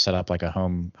on how to set up like a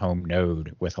home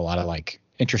node with a lot of like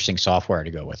interesting software to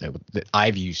go with it.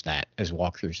 I've used that as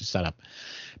walkthroughs to set up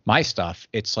my stuff.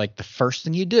 It's like the first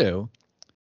thing you do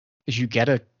is you get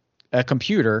a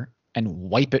computer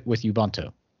and wipe it with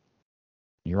Ubuntu.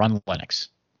 You run Linux.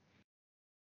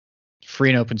 Free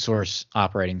and open source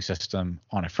operating system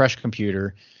on a fresh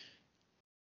computer.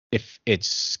 If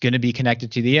it's going to be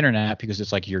connected to the internet because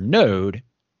it's like your node,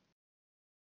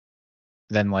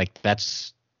 then like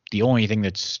that's the only thing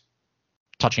that's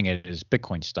touching it is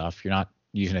Bitcoin stuff. You're not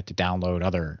using it to download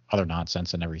other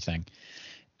nonsense and everything.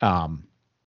 All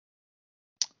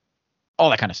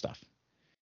that kind of stuff.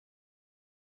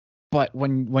 But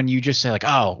when you just say like,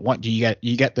 oh, what do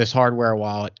you get this hardware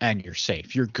wallet and you're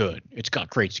safe, you're good. It's got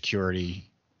great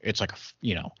security. It's like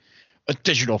a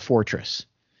digital fortress.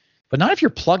 But not if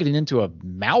you're plugging it into a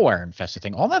malware infested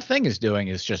thing. All that thing is doing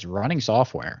is just running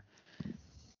software.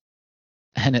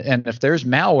 And if there's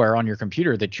malware on your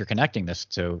computer that you're connecting this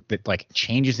to that like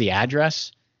changes the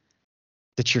address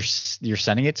that you're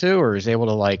sending it to, or is able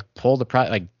to like pull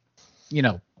the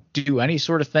do any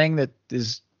sort of thing that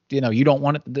is you don't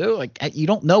want it to do, like you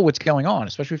don't know what's going on,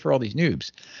 especially for all these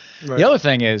noobs. Right. The other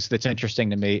thing is that's interesting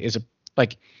to me is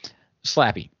like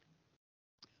Slappy.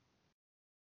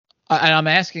 And I'm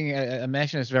asking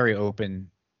this very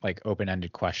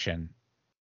open-ended question.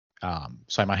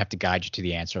 So I might have to guide you to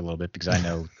the answer a little bit because I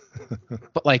know.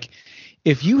 But like,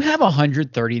 if you have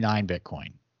 139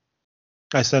 Bitcoin,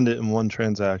 I send it in one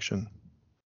transaction.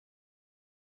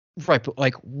 Right, but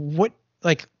like,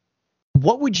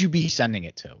 what would you be sending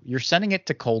it to? You're sending it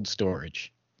to cold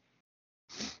storage.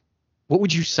 What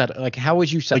would you set? Like, how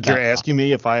would you set? Like, you're asking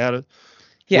me if I had it.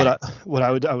 Yeah.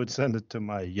 I would send it to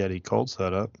my Yeti cold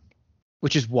setup.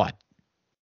 Which is what?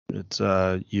 It's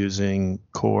using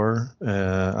Core.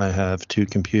 I have two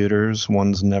computers.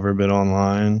 One's never been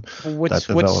online. What's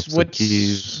the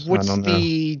keys. What's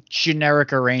the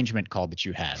generic arrangement called that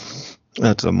you have?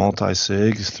 That's a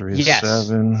multi-sig 3 to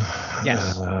 7.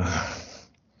 Yes.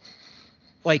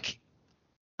 Like,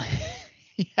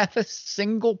 you have a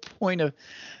single point of,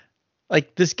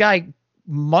 like, this guy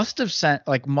must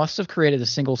have created a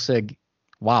single sig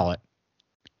wallet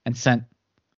and sent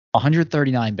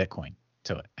 139 Bitcoin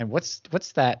to it. And what's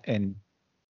that in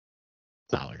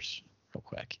real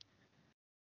quick.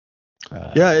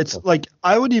 Yeah, it's like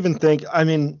I would even think. I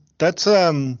mean, that's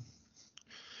like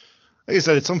I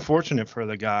said, it's unfortunate for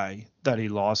the guy that he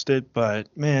lost it,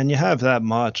 but man, you have that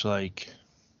much. Like,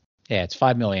 yeah, it's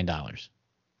 $5 million.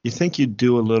 you think you'd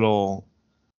do a little,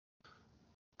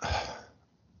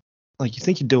 like you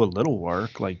think you'd do a little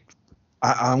work. Like,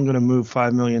 I'm gonna move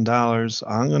 $5 million.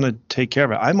 I'm gonna take care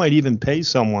of it. I might even pay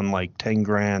someone like 10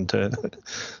 grand to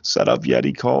set up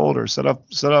Yeti Cold or set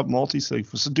up multi-sig.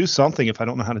 So do something if I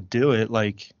don't know how to do it.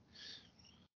 Like,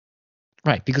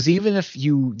 Right, because even if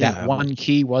that one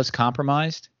key was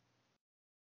compromised,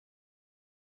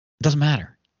 it doesn't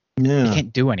matter. Yeah. You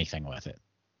can't do anything with it.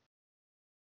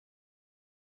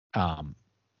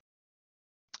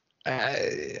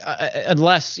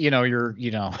 Unless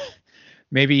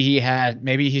maybe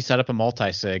he set up a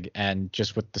multi-sig and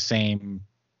just with the same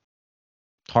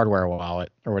hardware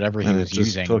wallet or whatever he was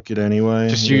using, took it anyway.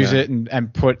 Just use it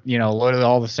and put loaded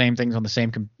all the same things on the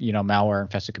same malware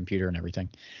infested computer and everything.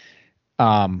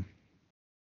 What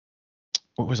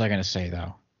was I going to say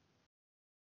though?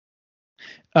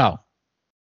 Oh,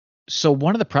 so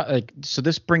one of the so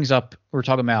this brings up, we're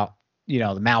talking about the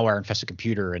malware infested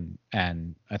computer,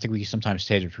 and I think we sometimes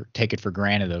take it for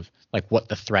granted of like what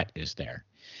the threat is there,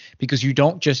 because you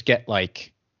don't just get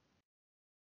like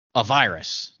a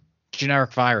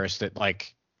generic virus that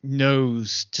like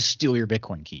knows to steal your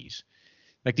Bitcoin keys.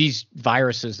 Like these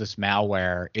viruses, this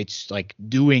malware, it's like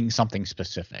doing something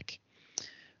specific.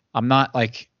 I'm not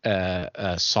like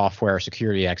a software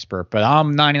security expert, but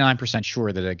I'm 99%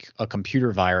 sure that a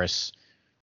computer virus,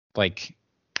 like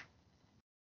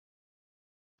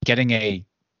getting a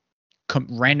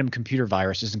random computer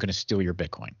virus, isn't going to steal your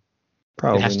Bitcoin.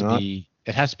 Probably not.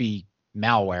 It has to be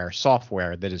malware,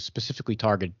 software that is specifically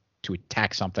targeted to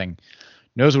attack something,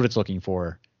 knows what it's looking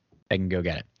for, they can go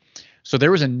get it. So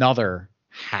there was another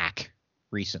hack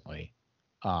recently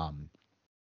of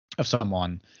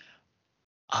someone.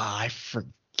 I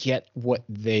forget what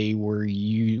they were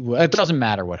using. It doesn't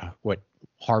matter what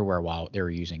hardware wallet they were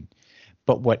using.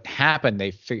 But what happened,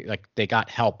 they got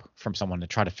help from someone to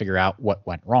try to figure out what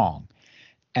went wrong.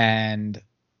 And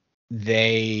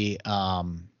they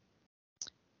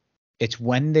it's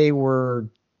when they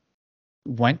went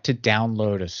to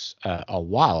download a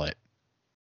wallet,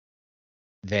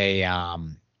 they I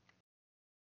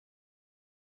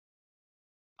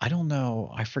don't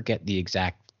know, I forget the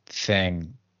exact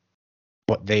thing,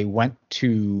 but they went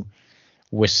to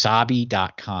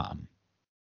wasabi.com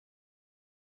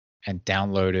and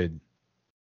downloaded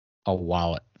a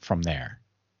wallet from there,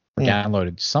 or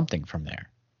downloaded something from there.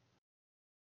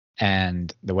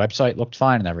 And the website looked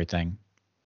fine and everything,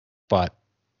 but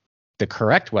the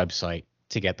correct website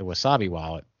to get the Wasabi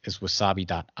wallet is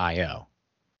wasabi.io.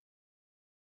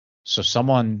 So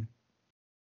someone,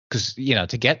 because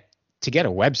to get a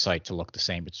website to look the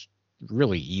same, it's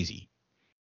really easy.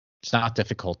 It's not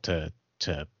difficult to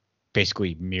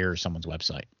basically mirror someone's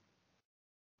website.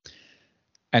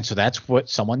 And so that's what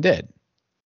someone did.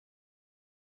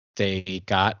 They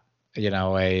got a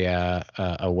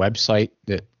website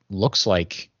that looks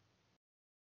like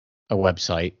a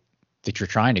website that you're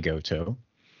trying to go to,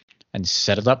 and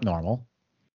set it up normal.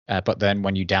 But then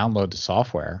when you download the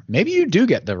software, maybe you do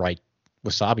get the right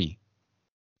Wasabi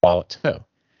wallet too.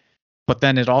 But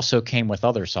then it also came with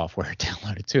other software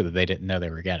downloaded too that they didn't know they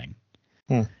were getting.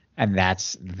 And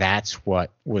that's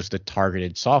what was the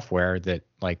targeted software that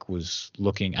like was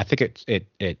looking. I think it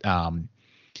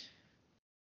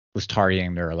was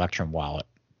targeting their Electrum wallet.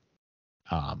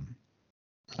 I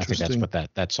think that's what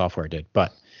that software did.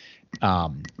 But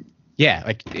yeah,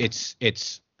 like it's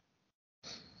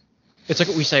like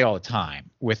what we say all the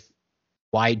time with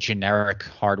why generic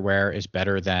hardware is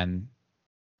better than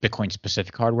Bitcoin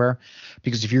specific hardware.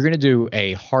 Because if you're going to do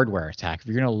a hardware attack, if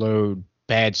you're going to load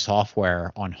bad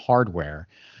software on hardware,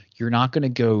 you're not going to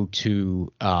go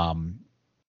to a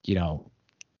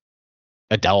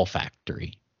Dell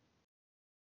factory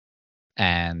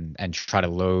and try to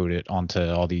load it onto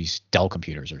all these Dell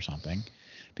computers or something,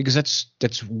 because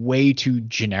that's way too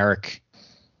generic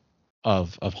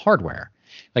of hardware.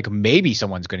 Like maybe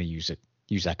someone's going to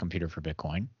use that computer for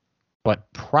Bitcoin,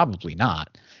 but probably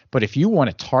not. But if you want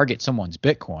to target someone's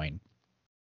Bitcoin,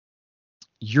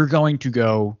 you're going to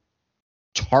go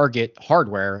target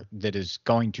hardware that is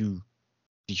going to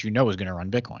is going to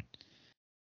run Bitcoin.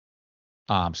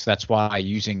 So that's why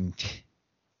using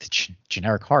the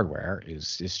generic hardware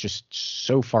is just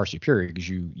so far superior, because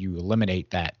you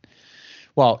eliminate that.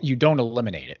 Well, you don't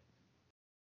eliminate it,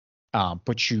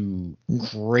 but you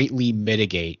greatly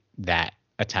mitigate that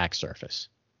attack surface.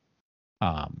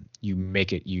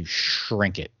 You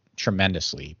shrink it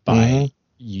tremendously by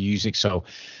using. So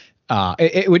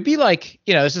it would be like,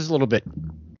 this is a little bit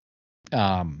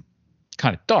kind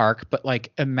of dark, but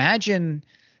like imagine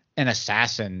an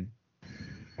assassin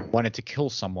wanted to kill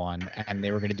someone and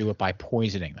they were going to do it by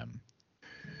poisoning them.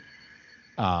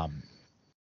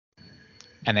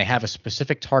 And they have a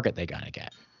specific target they got to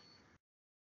get.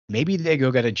 Maybe they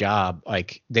go get a job.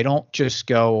 Like they don't just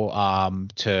go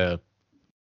to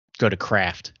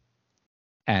Kraft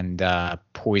and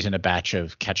poison a batch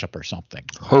of ketchup or something.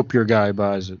 Hope your guy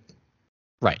buys it.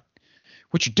 Right.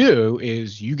 What you do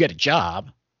is you get a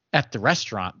job at the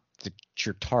restaurant that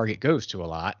your target goes to a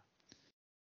lot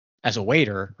as a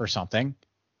waiter or something,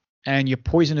 and you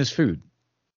poison his food.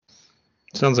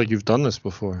 Sounds like you've done this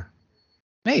before.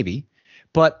 Maybe.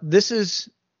 But it's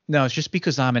just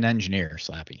because I'm an engineer,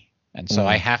 Slappy. And so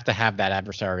I have to have that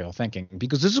adversarial thinking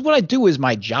because this is what I do is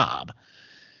my job.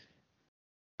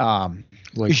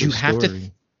 Like you have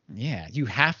to,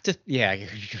 you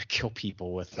kill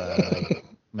people with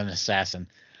an assassin.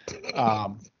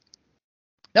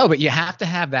 No, but you have to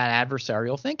have that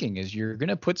adversarial thinking is you're going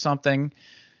to put something,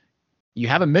 you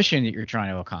have a mission that you're trying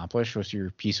to accomplish with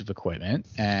your piece of equipment,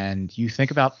 and you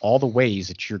think about all the ways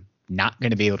that you're not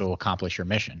going to be able to accomplish your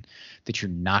mission, that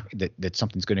you're not, that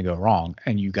something's going to go wrong,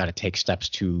 and you got to take steps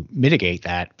to mitigate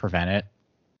that, prevent it,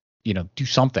 do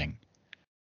something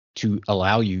to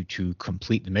allow you to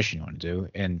complete the mission you want to do.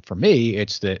 And for me,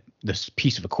 it's that this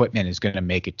piece of equipment is going to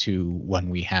make it to when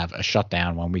we have a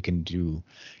shutdown, when we can do,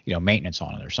 maintenance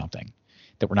on it or something,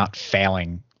 that we're not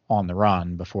failing on the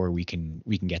run before we can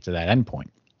get to that endpoint.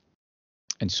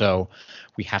 And so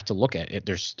we have to look at it.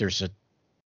 There's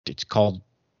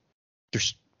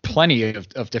plenty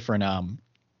of different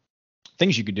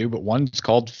things you can do, but one's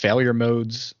called failure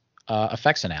modes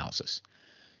effects analysis,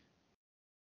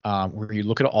 where you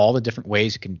look at all the different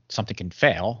ways something can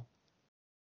fail.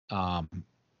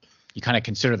 You kind of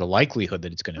consider the likelihood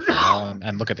that it's going to fail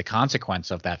and look at the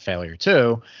consequence of that failure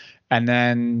too, and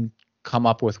then come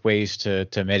up with ways to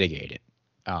mitigate it.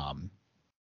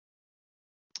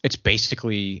 It's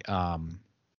basically remember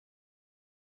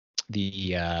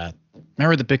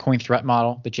the Bitcoin threat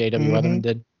model that J.W. Weatherman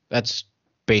did? That's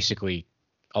basically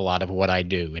a lot of what I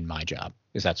do in my job,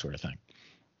 is that sort of thing.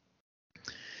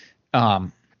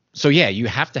 So yeah, you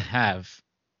have to have,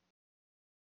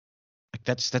 like,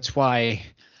 that's why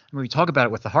we talk about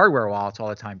it with the hardware wallets all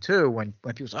the time too. When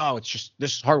people say, "Oh, it's just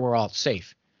this hardware wallet's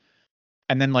safe,"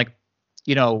 and then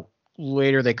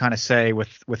later they kind of say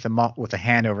with a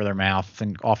hand over their mouth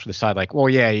and off to the side, like, "Well,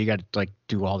 yeah, you got to like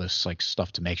do all this like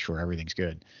stuff to make sure everything's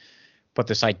good." But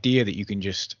this idea that you can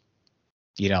just,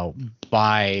 go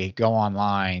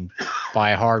online, buy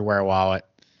a hardware wallet,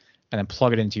 and then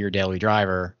plug it into your daily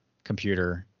driver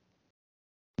computer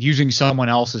using someone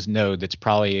else's node that's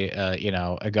probably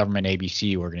a government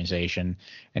ABC organization,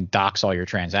 and docs all your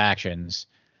transactions,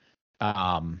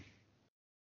 and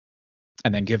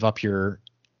then give up your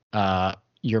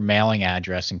mailing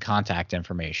address and contact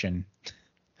information,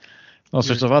 all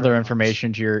sorts of other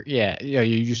information to your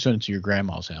you just send it to your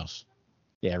grandma's house.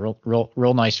 Yeah,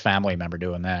 real nice family member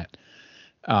doing that.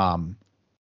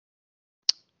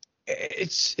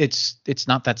 It's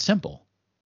not that simple.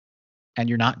 And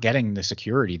you're not getting the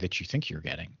security that you think you're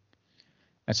getting.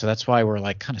 And so that's why we're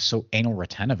like kind of so anal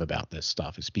retentive about this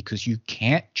stuff, is because you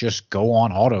can't just go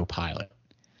on autopilot.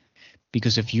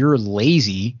 Because if you're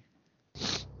lazy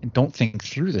and don't think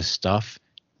through this stuff,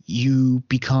 you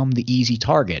become the easy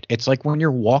target. It's like when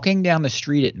you're walking down the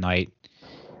street at night,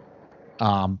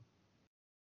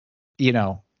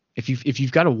 if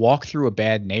you've got to walk through a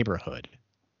bad neighborhood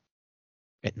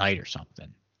at night or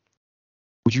something,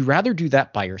 would you rather do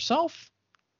that by yourself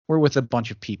or with a bunch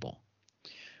of people?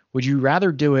 Would you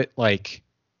rather do it like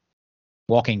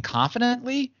walking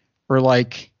confidently or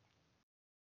like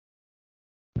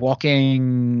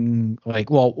walking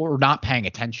or not paying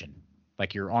attention?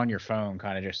 Like you're on your phone,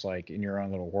 kind of just like in your own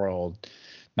little world,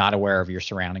 not aware of your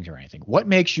surroundings or anything. What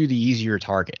makes you the easier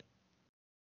target?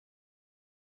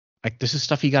 Like, this is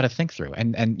stuff you got to think through.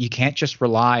 And you can't just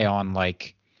rely on,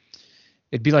 like,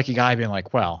 it'd be like a guy being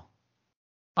like, well,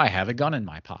 I have a gun in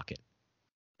my pocket,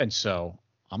 and so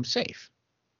I'm safe.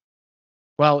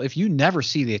 Well, if you never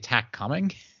see the attack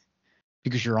coming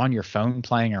because you're on your phone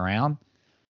playing around,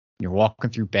 you're walking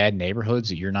through bad neighborhoods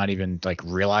that you're not even like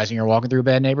realizing you're walking through a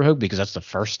bad neighborhood, because that's the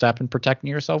first step in protecting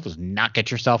yourself, is not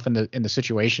get yourself in the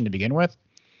situation to begin with.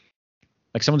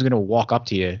 Like, someone's going to walk up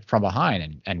to you from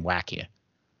behind and whack you,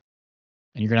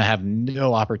 and you're going to have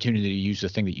no opportunity to use the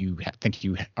thing that you think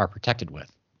you are protected with.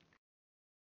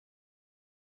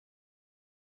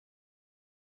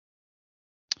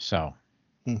 So,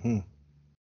 I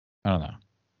don't know.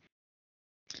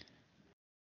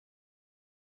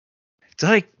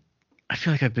 like I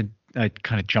feel like I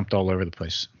kind of jumped all over the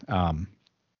place. But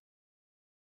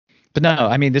no,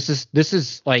 I mean this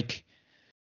is like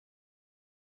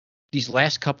these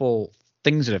last couple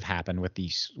things that have happened with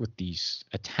these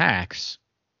attacks.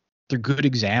 They're good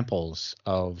examples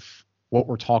of what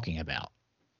we're talking about.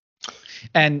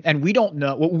 And we don't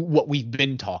know what we've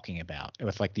been talking about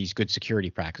with like these good security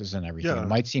practices and everything. Yeah. It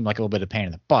might seem like a little bit of pain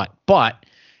in the butt, but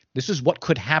this is what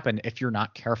could happen if you're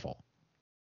not careful.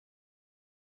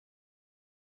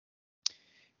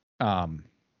 And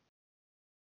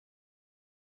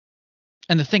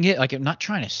the thing is, like, I'm not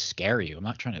trying to scare you. I'm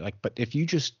not trying to but if you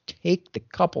just take the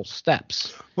couple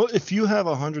steps. Well, if you have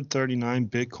 139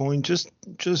 Bitcoin,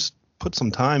 just put some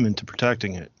time into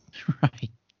protecting it. Right.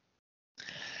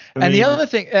 And the other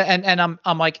thing, and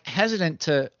I'm like hesitant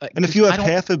to. And if you have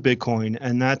half a Bitcoin,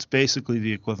 and that's basically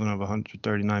the equivalent of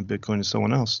 139 Bitcoin to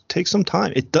someone else, take some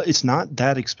time. It's not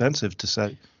that expensive to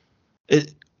set.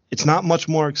 It's not much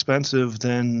more expensive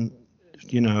than,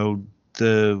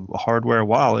 the hardware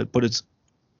wallet, but it's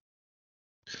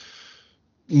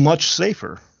much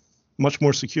safer, much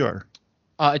more secure.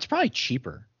 It's probably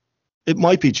cheaper. It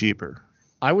might be cheaper.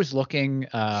 I was looking.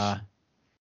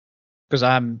 Because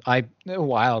a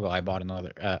while ago I bought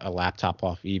a laptop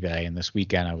off eBay, and this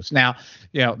weekend I was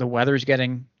the weather's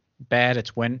getting bad.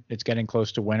 It's getting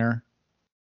close to winter,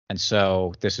 and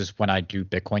so this is when I do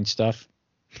Bitcoin stuff.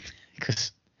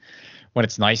 Because when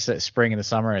it's nice spring in the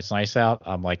summer, it's nice out.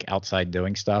 I'm like outside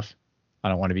doing stuff. I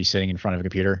don't want to be sitting in front of a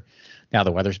computer. Now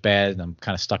the weather's bad and I'm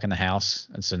kind of stuck in the house,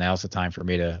 and so now's the time for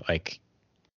me to like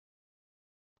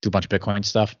do a bunch of Bitcoin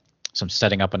stuff. So I'm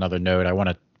setting up another node. I want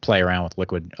to play around with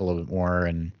Liquid a little bit more,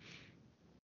 and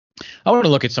I want to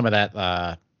look at some of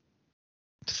that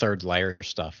third layer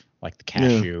stuff, like the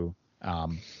Cashew.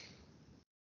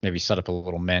 Maybe set up a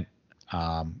little mint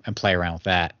and play around with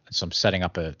that. So I'm setting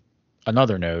up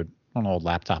another node on an old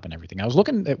laptop and everything. I was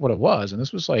looking at what it was, and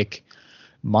this was like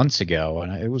months ago,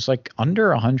 and it was like under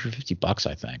 $150,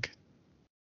 I think.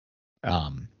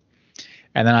 And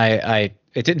then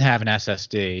it didn't have an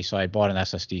SSD, so I bought an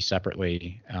SSD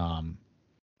separately.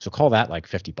 So call that like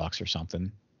 $50 or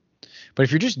something. But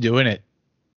if you're just doing it,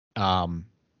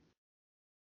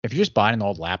 if you're just buying an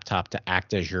old laptop to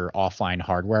act as your offline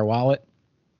hardware wallet,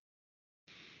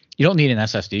 you don't need an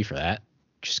SSD for that.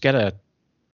 Just get a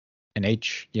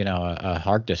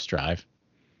hard disk drive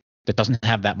that doesn't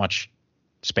have that much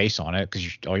space on it,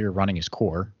 because all you're running is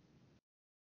Core.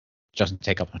 It doesn't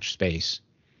take up much space.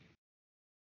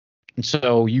 And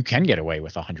so you can get away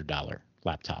with a $100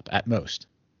 laptop at most.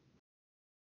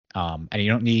 And you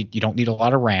don't need a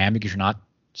lot of RAM, because you're not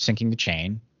syncing the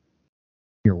chain.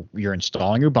 You're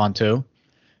installing Ubuntu,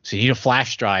 so you need a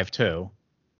flash drive too,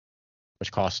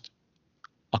 which costs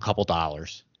a couple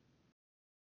dollars.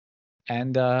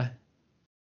 And you're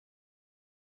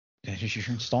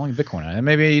installing Bitcoin on it. And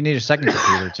maybe you need a second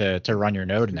computer to run your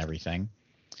node and everything.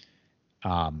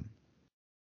 But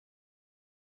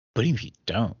even if you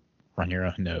don't run your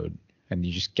own node, and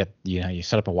you just get, you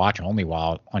set up a watch only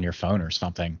wallet on your phone or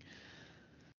something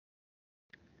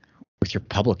with your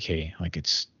public key, like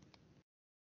it's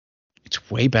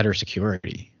way better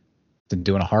security than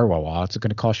doing a hardware wallet. It's going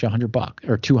to cost you $100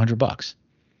 or $200.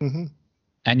 Mm-hmm.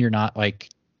 And you're not like,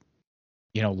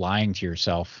 lying to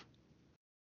yourself,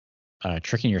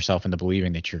 tricking yourself into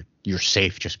believing that you're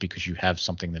safe just because you have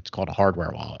something that's called a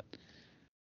hardware wallet.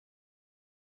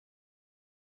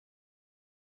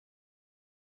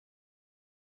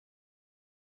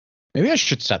 Maybe I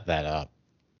should set that up,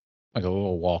 like a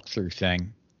little walkthrough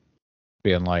thing,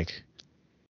 being like,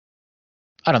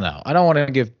 I don't know. I don't want to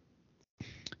give.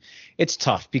 It's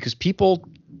tough because people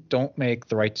don't make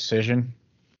the right decision.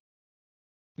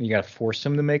 You got to force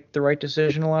them to make the right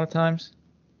decision a lot of times.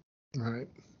 Right.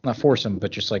 Not force them,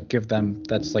 but just like give them.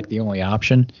 That's like the only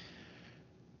option.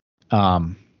 But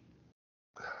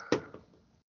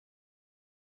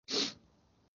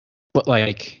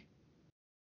like,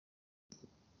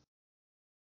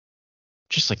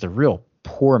 just like the real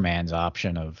poor man's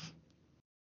option of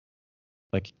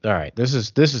like, all right, this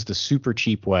is the super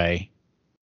cheap way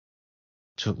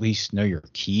to at least know your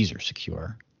keys are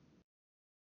secure.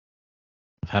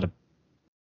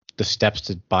 The steps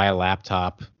to buy a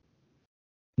laptop,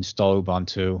 install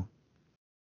Ubuntu.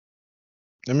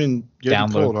 I mean,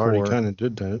 Yeti Cold already kind of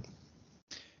did that.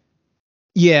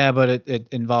 Yeah, but it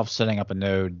involves setting up a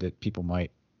node that people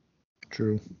might.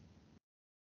 True.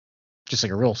 Just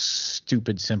like a real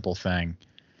stupid, simple thing.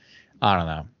 I don't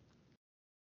know.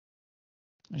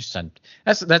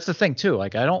 That's the thing too.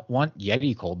 Like, I don't want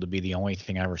Yeti Cold to be the only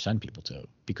thing I ever send people to,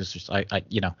 because just I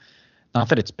not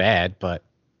that it's bad, but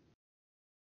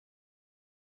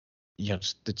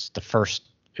it's the first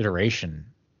iteration,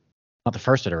 not the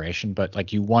first iteration, but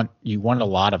like you want a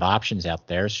lot of options out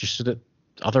there. It's just so that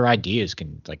other ideas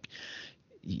can like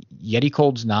Yeti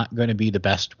Cold's not going to be the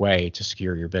best way to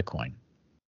secure your Bitcoin.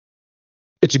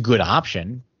 It's a good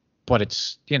option, but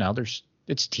it's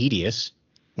it's tedious.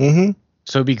 Mm-hmm.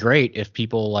 So it'd be great if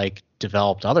people like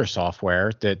developed other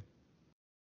software that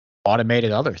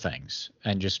automated other things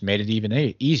and just made it even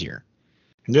easier.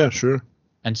 Yeah, sure.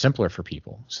 And simpler for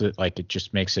people, so that like it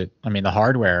just makes it. I mean, the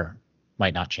hardware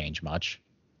might not change much.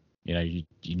 You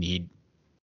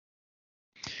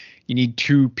need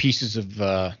two pieces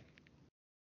of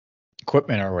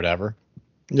equipment or whatever.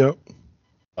 Yep.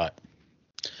 But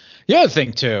the other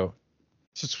thing too,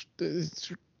 it's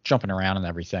jumping around and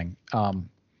everything. I'm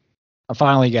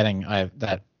finally getting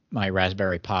my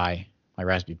Raspberry Pi, my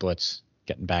Raspberry Blitz,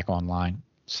 getting back online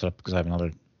set up because I have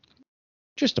another,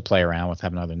 just to play around with,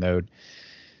 have another node,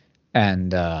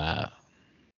 and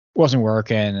wasn't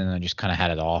working, and I just kind of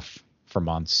had it off for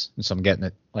months, and so I'm getting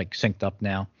it like synced up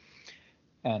now,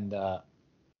 and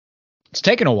it's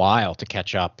taken a while to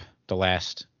catch up. The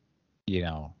last,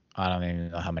 I don't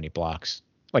even know how many blocks,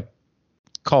 like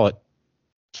call it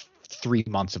 3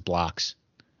 months of blocks.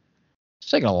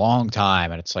 It's taken a long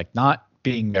time, and it's like not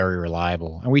being very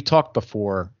reliable. And we talked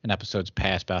before in episodes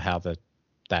past about how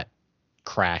that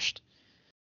crashed,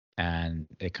 and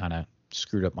it kind of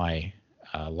screwed up my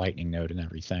Lightning node and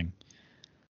everything.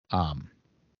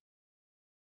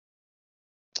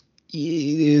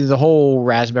 The whole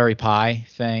Raspberry Pi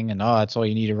thing, and that's all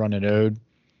you need to run a node.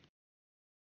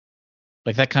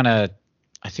 Like that kind of,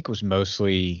 I think it was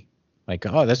mostly like,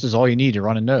 this is all you need to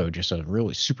run a node, just a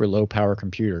really super low power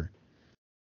computer.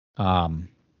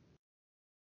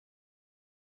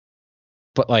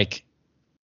 But like,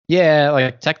 yeah,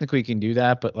 like technically you can do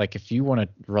that, but like if you want to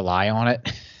rely on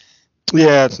it,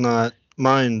 yeah, it's not.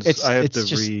 Mine's. I'm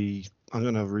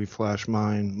gonna reflash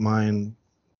mine. Mine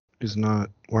is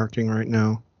not working right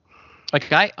now.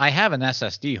 Like I have an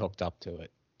SSD hooked up to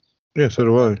it. Yeah, so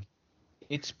do I.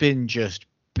 It's been just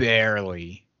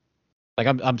barely. Like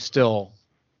I'm still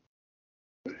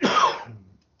I'm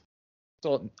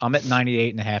at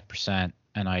 98.5%,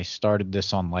 and I started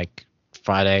this on like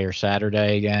Friday or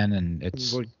Saturday again, and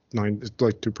it's like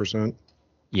 2%.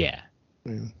 Yeah.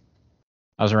 Yeah.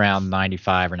 I was around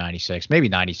 95 or 96, maybe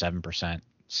 97%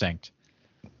 synced.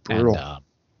 Brutal. And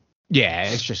yeah,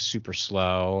 it's just super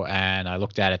slow. And I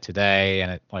looked at it today,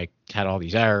 and it like had all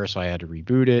these errors, so I had to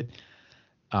reboot it.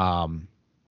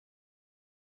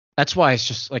 That's why it's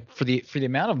just like for the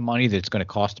amount of money that it's going to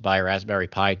cost to buy a Raspberry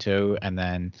Pi 2, and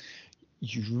then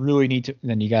you really need to,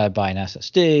 then you got to buy an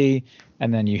SSD,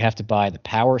 and then you have to buy the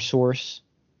power source.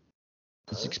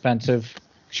 It's expensive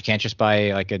because you can't just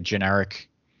buy like a generic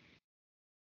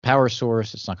power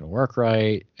source. It's not going to work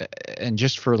right. And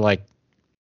just for like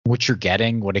what you're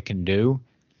getting, what it can do,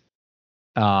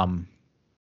 it's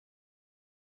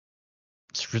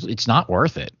not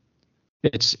worth it.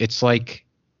 It's like,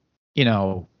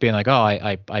 being like,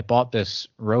 I bought this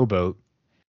rowboat,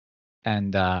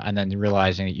 and then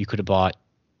realizing that you could have bought,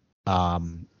 a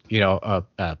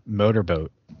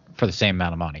motorboat for the same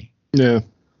amount of money. Yeah.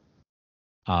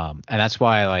 And that's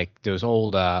why like those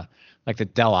old, like the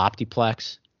Dell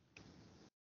Optiplex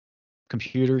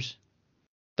computers,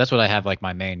 that's what I have like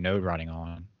my main node running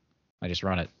on. I just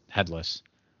run it headless.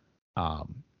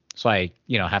 So I,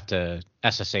 have to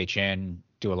SSH in,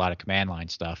 do a lot of command line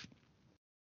stuff,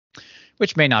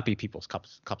 which may not be people's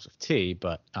cups of tea,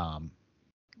 but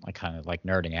I kind of like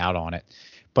nerding out on it.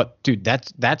 But dude,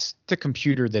 that's the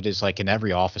computer that is like in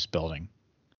every office building,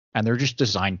 and they're just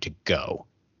designed to go.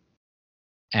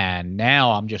 And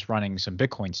now I'm just running some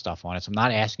Bitcoin stuff on it, so I'm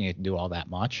not asking it to do all that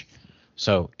much.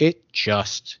 So it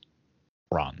just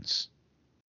runs.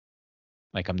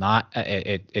 Like I'm not.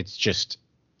 It's just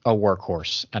a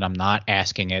workhorse, and I'm not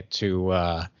asking it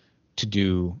to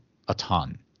do a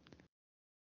ton.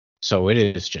 So it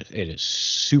is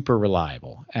super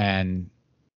reliable, and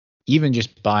even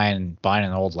just buying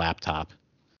an old laptop,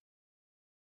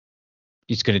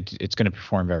 it's gonna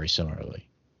perform very similarly.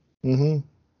 Mm-hmm.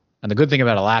 And the good thing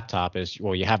about a laptop is,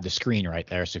 well, you have the screen right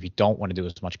there, so if you don't want to do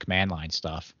as much command line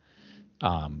stuff,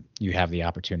 you have the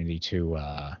opportunity to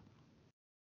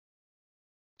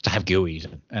have GUIs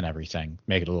and everything,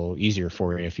 make it a little easier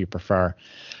for you if you prefer.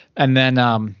 And then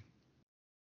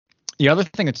the other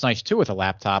thing that's nice too with a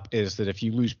laptop is that if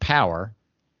you lose power,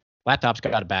 laptop's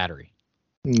got a battery.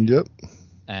 Yep.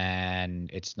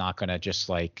 And it's not going to just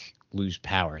like lose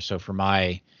power. So for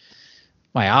my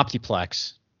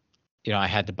Optiplex, I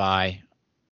had to buy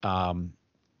a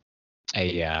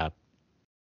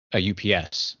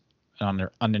UPS, an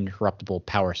uninterruptible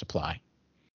power supply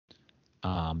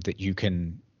that you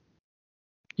can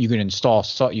install.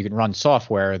 So you can run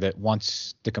software that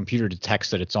once the computer detects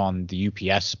that it's on the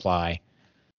UPS supply,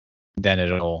 then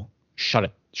it'll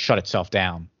shut itself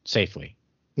down safely,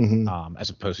 as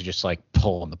opposed to just like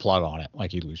pulling the plug on it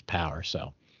like you lose power.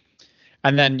 So,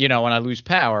 and then when I lose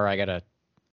power, I gotta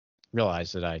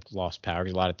realize that I lost power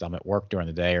because a lot of time I'm at work during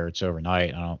the day or it's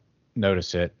overnight. I don't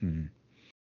notice it, and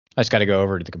I just got to go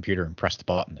over to the computer and press the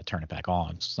button to turn it back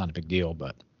on. So it's not a big deal,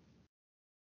 but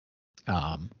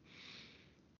I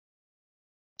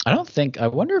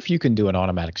wonder if you can do an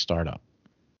automatic startup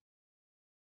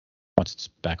once it's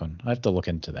back on. I have to look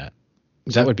into that.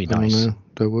 That would be nice.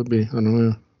 That would be. I don't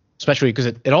know. Especially because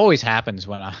it always happens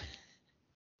when I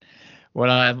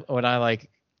like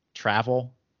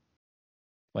travel,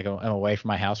 like I'm away from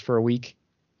my house for a week.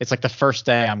 It's like the first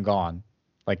day I'm gone,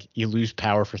 like you lose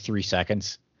power for 3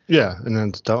 seconds. Yeah, and then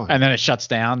it's done. And then it shuts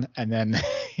down, and then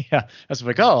I was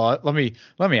like, oh, let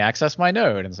me access my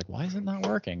node, and it's like, why is it not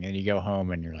working? And you go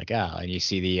home, and you're like, and you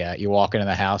see you walk into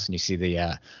the house, and you see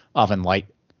the oven light,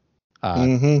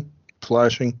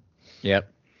 flashing.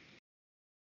 Yep.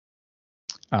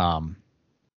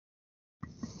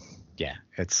 Yeah,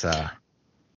 it's. I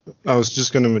was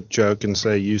just gonna joke and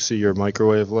say, you see your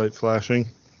microwave light flashing?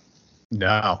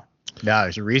 No,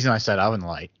 there's a reason I said oven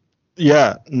light.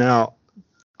 Yeah. Now.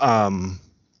 I'm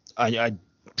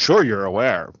sure you're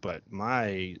aware, but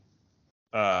my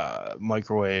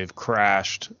microwave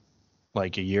crashed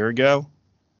like a year ago.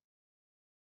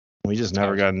 We just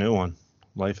never got a new one.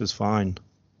 Life is fine.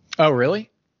 Oh, really?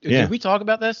 Yeah. Did we talk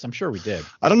about this? I'm sure we did.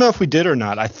 I don't know if we did or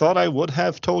not. I thought I would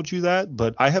have told you that,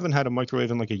 but I haven't had a microwave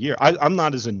in like a year. I'm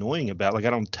not as annoying about it.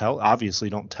 Like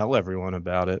obviously don't tell everyone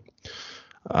about it.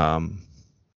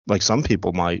 Like some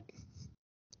people might.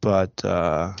 But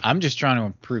I'm just trying to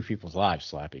improve people's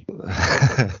lives, Slappy.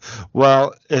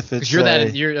 Well, if it's you're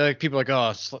like people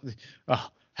are like,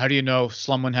 how do you know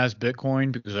someone has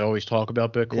Bitcoin? Because they always talk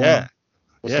about Bitcoin. Yeah.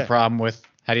 What's the problem with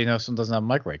how do you know someone doesn't have a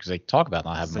microwave? Because they talk about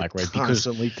not having a microwave. Because they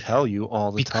constantly tell you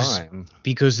all the time.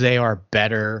 Because they are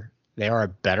better. They are a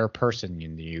better person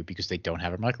than you because they don't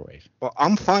have a microwave. Well,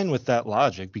 I'm fine with that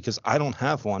logic because I don't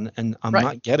have one and I'm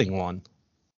not getting one.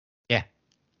 Yeah.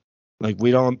 Like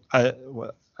we don't.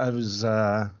 I was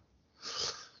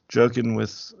joking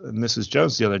with Mrs.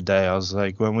 Jones the other day. I was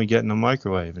like, when we get in a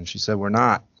microwave? And she said, we're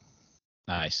not.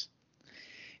 Nice.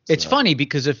 It's funny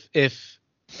because if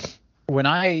when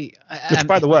which,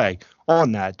 by the way,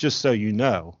 on that, just so you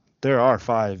know, there are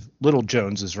 5 little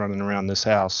Joneses running around this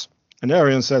house. And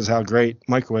everyone says how great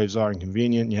microwaves are and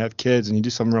convenient. You have kids and you do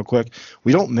something real quick.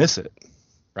 We don't miss it.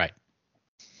 Right.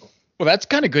 Well, that's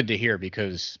kind of good to hear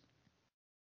because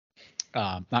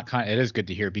it is good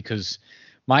to hear because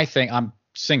my thing, I'm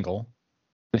single.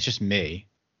 It's just me.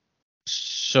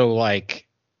 So like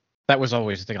that was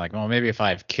always the thing, like, well, maybe if I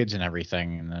have kids and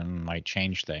everything, then it might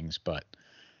change things. But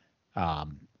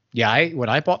when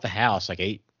I bought the house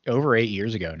like over 8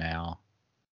 years ago now,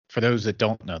 for those that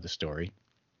don't know the story,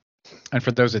 and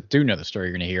for those that do know the story,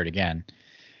 you're gonna hear it again.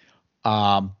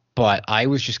 But I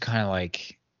was just kind of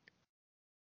like,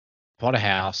 bought a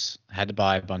house, had to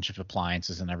buy a bunch of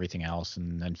appliances and everything else,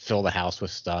 and then fill the house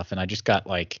with stuff. And I just got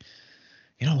like,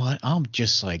 you know what? I'm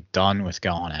just like done with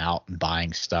going out and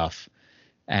buying stuff.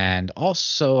 And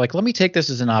also, like, let me take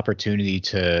this as an opportunity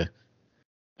to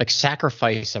like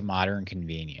sacrifice a modern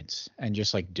convenience and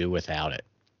just like do without it.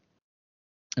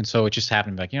 And so it just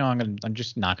happened like, I'm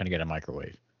just not gonna get a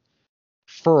microwave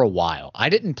for a while. I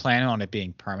didn't plan on it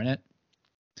being permanent.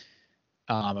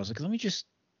 I was like, let me just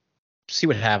see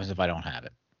what happens if I don't have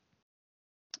it.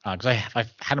 Because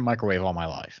I've had a microwave all my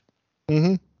life.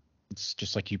 Mm-hmm. It's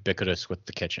just like ubiquitous with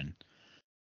the kitchen.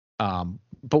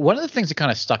 But one of the things that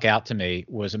kind of stuck out to me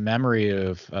was a memory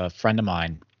of a friend of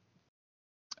mine.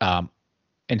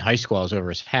 In high school, I was over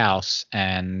his house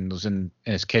and was in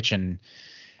his kitchen,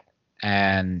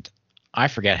 and I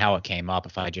forget how it came up.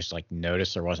 If I just like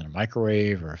noticed there wasn't a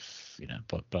microwave, or if,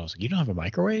 but I was like, "You don't have a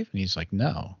microwave?" And he's like,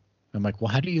 "No." I'm like,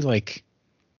 "Well, how do you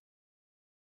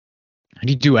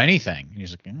do anything?" And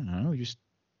he's like, "I don't know, you just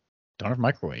don't have a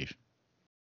microwave."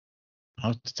 I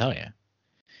don't know what to tell you.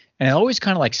 And it always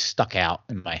kind of like stuck out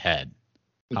in my head.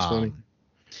 It's funny.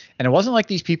 And it wasn't like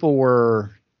these people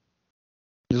were.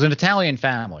 It was an Italian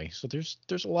family, so there's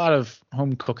a lot of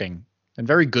home cooking and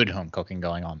very good home cooking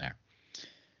going on there.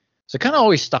 So it kind of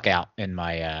always stuck out in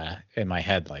my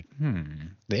head, like,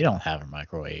 they don't have a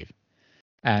microwave.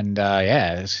 And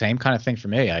same kind of thing for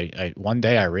me. I one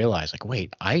day I realized, like,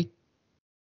 wait, I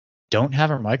don't have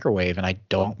a microwave and I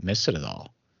don't miss it at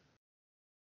all.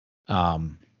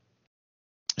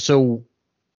 So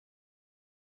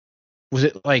was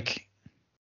it like,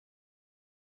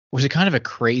 was it kind of a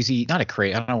crazy, not a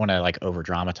crazy, I don't want to like over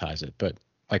dramatize it, but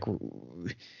like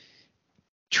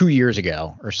 2 years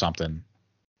ago or something,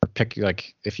 or pick,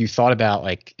 like, if you thought about,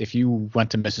 like, if you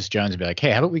went to Mrs. Jones and be like,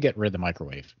 hey, how about we get rid of the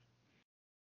microwave?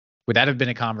 Would that have been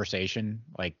a conversation?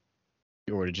 Like,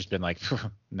 or would it just been like,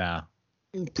 nah.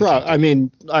 I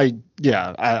mean, I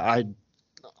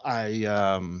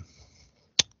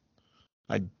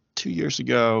 2 years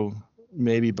ago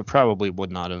maybe, but probably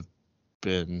would not have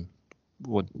been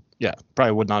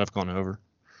probably would not have gone over.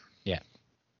 Yeah,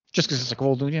 just because it's like,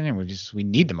 well, we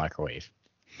need the microwave.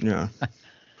 Yeah.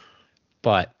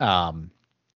 But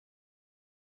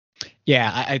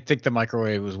yeah, I think the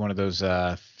microwave was one of those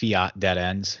fiat dead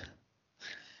ends.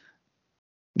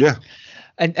 Yeah.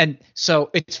 And so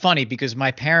it's funny because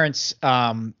my parents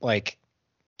like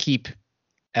keep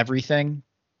everything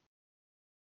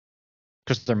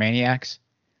because they're maniacs.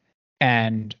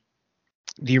 And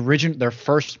their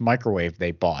first microwave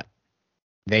they bought,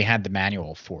 they had the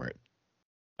manual for it,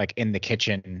 like in the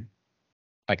kitchen,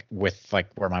 like with like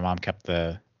where my mom kept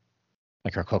the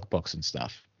like her cookbooks and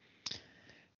stuff.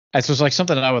 And so it was like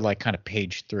something that I would like kind of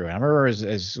page through. And I remember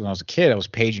as when I was a kid, I was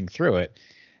paging through it,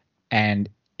 and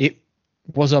it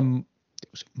was a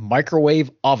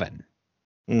microwave oven.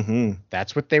 Mm-hmm.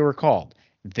 That's what they were called.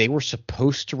 They were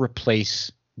supposed to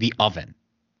replace the oven.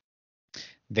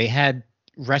 They had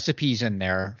recipes in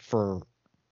there for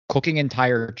cooking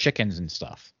entire chickens and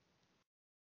stuff.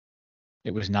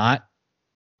 It was not,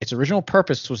 its original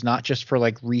purpose was not just for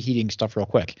like reheating stuff real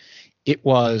quick. It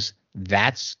was,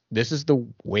 this is the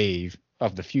wave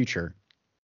of the future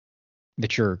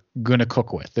that you're going to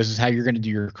cook with. This is how you're going to do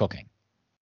your cooking.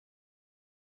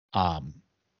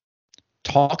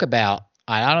 Talk about,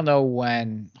 I don't know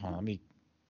when, let me,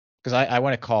 because I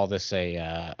want to call this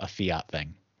a fiat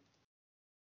thing.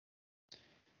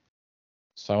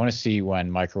 So I want to see when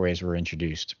microwaves were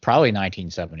introduced. Probably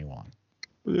 1971.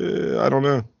 I don't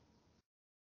know.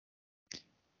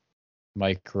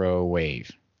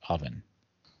 Microwave oven.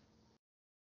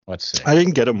 Let's see. I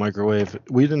didn't get a microwave.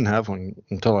 We didn't have one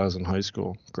until I was in high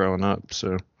school growing up.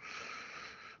 So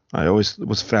I always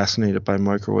was fascinated by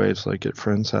microwaves, like at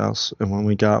friend's house. And when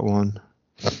we got one,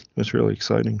 it was really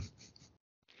exciting.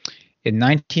 In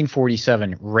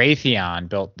 1947, Raytheon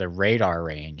built the radar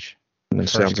range. That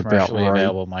sounds about right.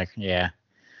 Available yeah.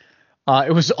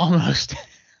 It was almost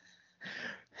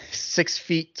 6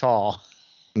 feet tall.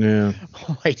 Yeah.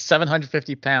 Weighed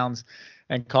 750 pounds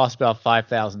and cost about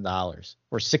 $5,000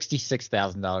 or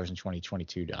 $66,000 in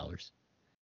 2022 dollars.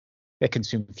 It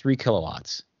consumed 3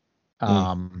 kilowatts.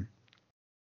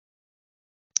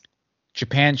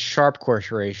 Japan Sharp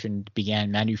Corporation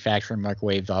began manufacturing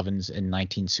microwave ovens in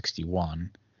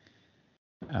 1961.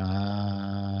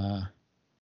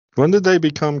 When did they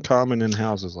become common in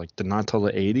houses? Like not till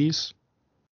the 80s?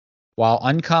 While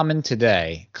uncommon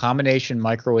today, combination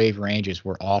microwave ranges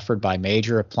were offered by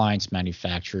major appliance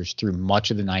manufacturers through much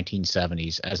of the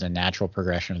 1970s as a natural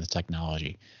progression of the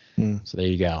technology. So there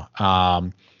you go.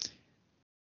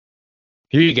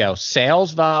 Here you go.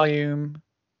 Sales volume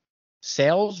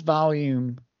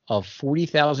of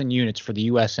 40,000 units for the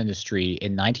U.S. industry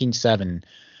in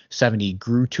 1970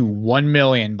 grew to 1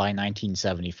 million by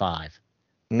 1975.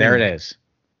 There it is.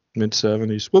 Mid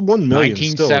 70s. Well, 1 million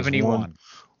 1971. Still is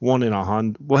one in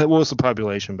 100. What was the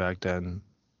population back then?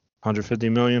 150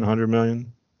 million, 100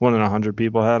 million? 1 in 100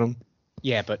 people had them?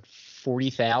 Yeah, but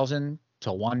 40,000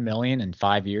 to 1 million in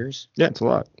 5 years? Yeah, it's a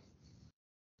lot.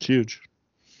 It's huge.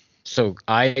 So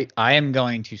I am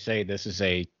going to say this is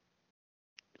a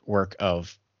work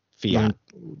of fiat.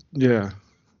 Yeah.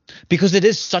 Because it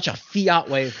is such a fiat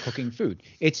way of cooking food.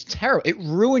 It's terrible. It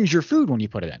ruins your food when you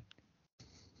put it in.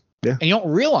 Yeah. And you don't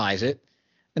realize it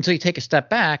until you take a step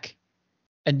back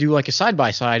and do like a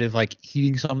side-by-side of like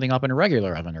heating something up in a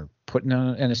regular oven or putting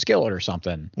it in a skillet or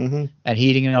something and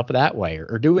heating it up that way,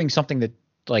 or doing something that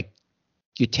like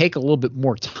you take a little bit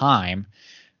more time,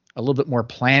 a little bit more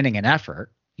planning and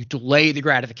effort. You delay the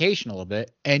gratification a little bit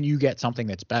and you get something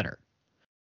that's better.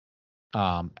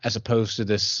 As opposed to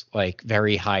this like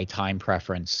very high time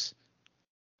preference.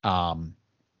 You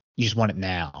just want it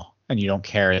now and you don't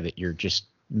care that you're just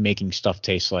making stuff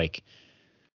taste like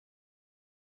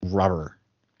rubber.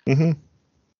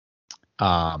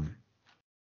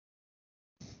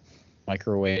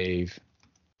 Microwave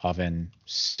oven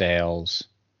sales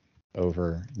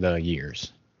over the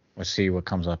years. Let's see what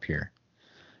comes up here.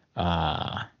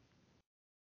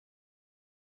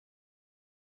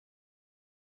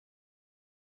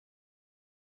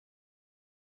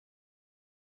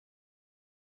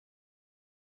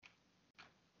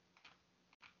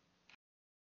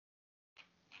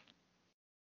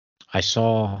 I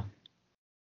saw.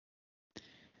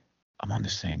 I'm on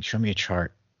this thing. Show me a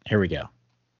chart. Here we go.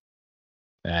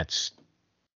 I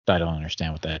don't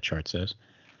understand what that chart says.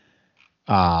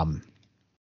 I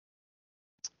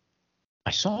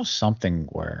saw something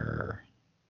where.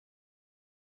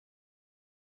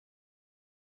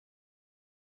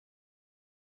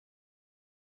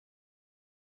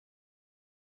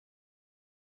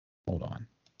 Hold on.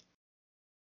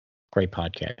 Great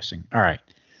podcasting. All right.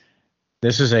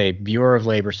 This is a Bureau of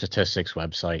Labor Statistics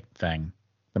website thing,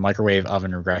 the microwave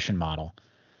oven regression model.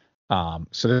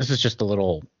 So this is just a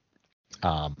little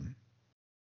blurb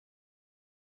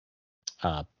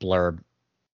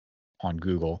on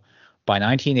Google. By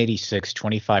 1986,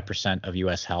 25% of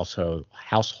U.S.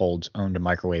 households owned a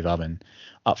microwave oven,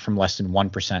 up from less than 1% in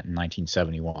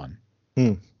 1971.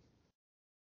 Let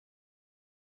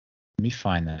me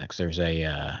find that because there's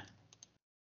a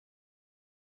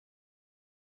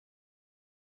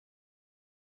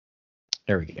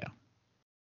there we go.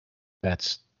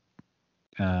 That's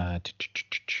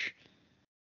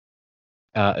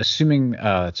assuming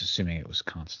it's assuming it was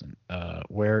constant.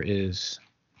 Where is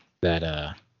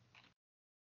that?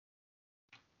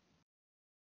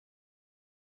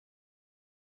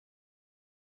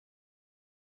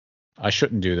 I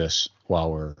shouldn't do this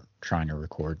while we're trying to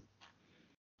record,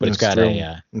 but it's got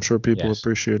a. I'm sure people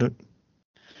appreciate it.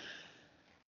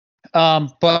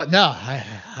 But no,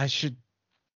 I should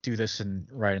do this and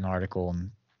write an article,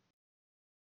 and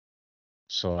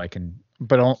so I can,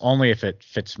 but only if it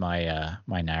fits my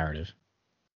my narrative.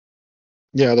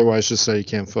 Yeah, otherwise just say you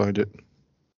can't find it.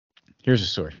 Here's a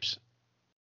source.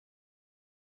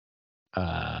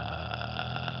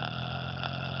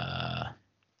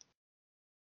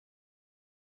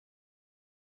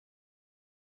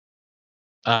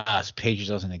 This page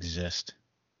doesn't exist.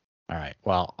 All right.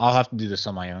 Well, I'll have to do this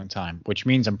on my own time, which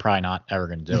means I'm probably not ever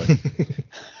going to do it.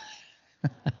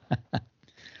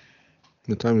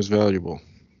 The time is valuable.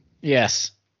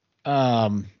 Yes. By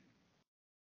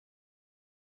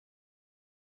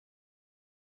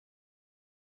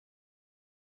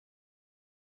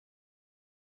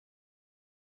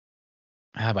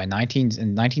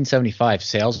 1975,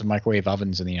 sales of microwave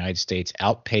ovens in the United States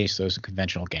outpaced those of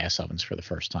conventional gas ovens for the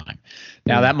first time.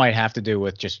 Now, that might have to do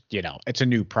with just, it's a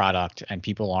new product and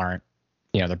people aren't,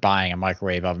 they're buying a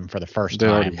microwave oven for the first time.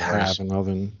 They already have an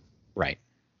oven. Right.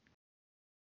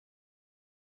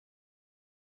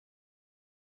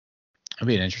 It'll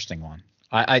be an interesting one.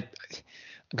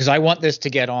 Because I want this to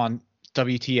get on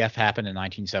WTF happened in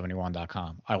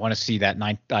 1971.com. I want to see that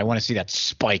I want to see that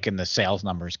spike in the sales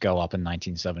numbers go up in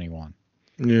 1971.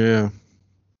 Yeah.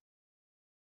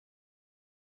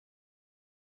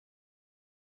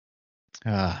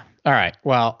 All right.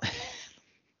 Well,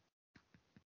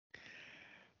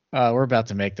 we're about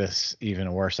to make this even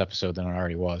a worse episode than it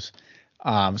already was.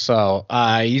 So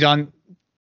you done?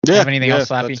 Have anything else,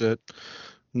 Slappy? That's it.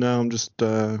 No, I'm just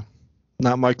not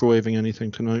microwaving anything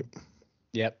tonight.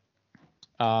 Yep.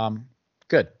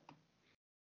 Good.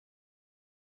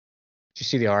 Did you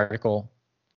see the article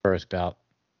first about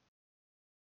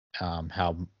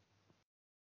how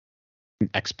an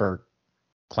expert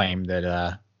claimed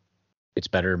that it's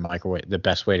better to microwave? The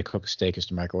best way to cook a steak is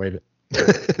to microwave it.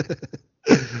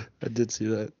 I did see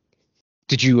that.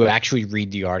 Did you actually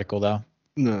read the article though?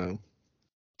 No.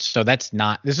 So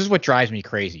this is what drives me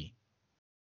crazy.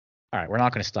 All right, we're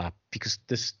not going to stop because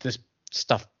this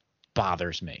stuff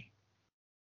bothers me.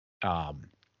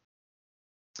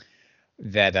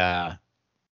 That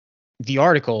the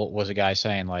article was a guy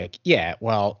saying like, yeah,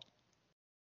 well,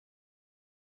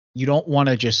 you don't want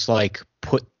to just like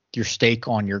put your steak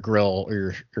on your grill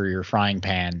or your frying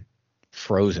pan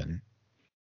frozen.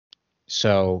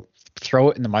 So throw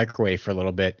it in the microwave for a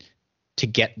little bit to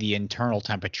get the internal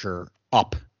temperature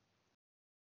up.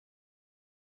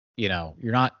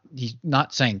 He's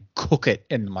not saying cook it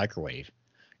in the microwave.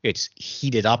 It's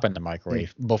heated up in the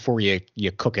microwave before you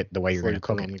cook it the way you're going to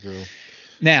cook it.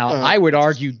 Now, I would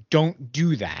argue don't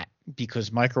do that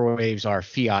because microwaves are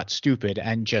fiat stupid,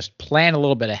 and just plan a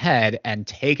little bit ahead and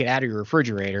take it out of your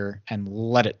refrigerator and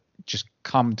let it just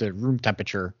come to room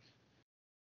temperature.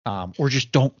 Or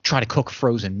just don't try to cook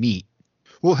frozen meat.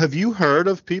 Well, have you heard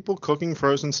of people cooking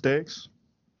frozen steaks?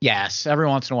 Yes, every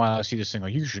once in a while I see this thing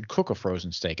like you should cook a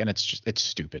frozen steak, and it's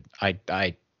stupid. I've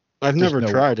never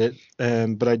tried it,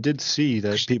 but I did see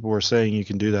that people were saying you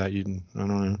can do that. I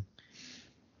don't know.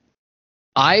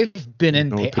 I've been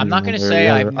I'm not going to say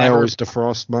I've never. I always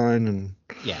defrost mine and.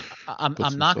 Yeah, I'm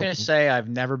not going to say I've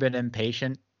never been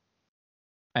impatient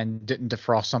and didn't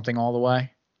defrost something all the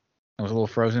way. It was a little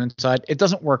frozen inside. It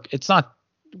doesn't work. It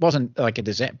wasn't like a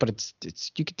disaster, but it's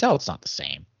you can tell it's not the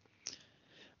same.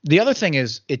 The other thing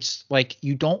is, it's like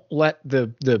you don't let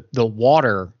the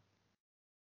water,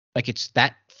 like it's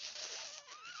that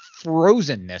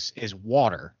frozenness is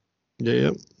water.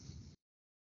 Yeah.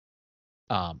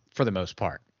 For the most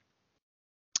part.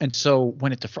 And so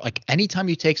when it like anytime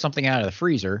you take something out of the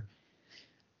freezer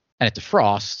and it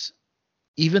defrosts,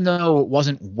 even though it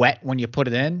wasn't wet when you put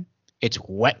it in, it's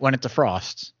wet when it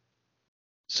defrosts.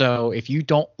 So if you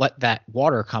don't let that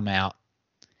water come out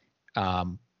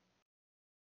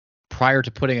prior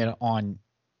to putting it on,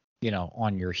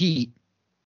 on your heat,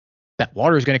 that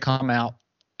water is going to come out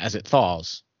as it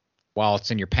thaws while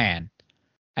it's in your pan,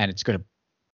 and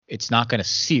it's not going to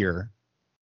sear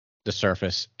the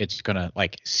surface. It's going to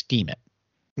like steam it.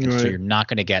 Right. So you're not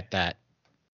going to get that.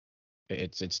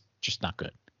 It's just not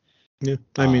good. Yeah,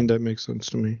 I mean, that makes sense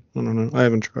to me. I don't know. I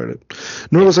haven't tried it.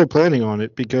 Nor was I planning on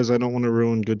it because I don't want to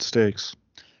ruin good steaks.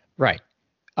 Right.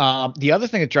 The other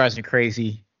thing that drives me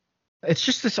crazy, it's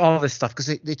just all this stuff, because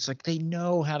it's like they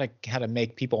know how to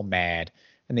make people mad,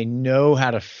 and they know how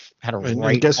to write.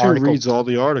 And guess who reads all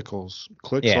the articles?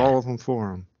 Clicks all of them for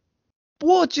them.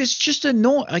 Well, it's just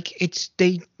annoying. Like it's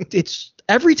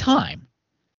every time.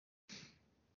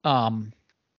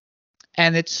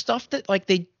 And it's stuff that like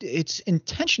it's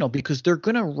intentional, because they're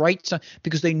gonna write some,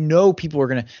 because they know people are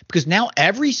gonna, because now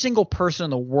every single person in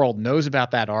the world knows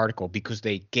about that article because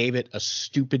they gave it a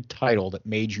stupid title that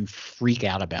made you freak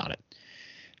out about it.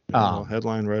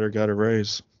 Headline writer got a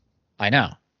raise. I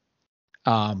know.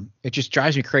 It just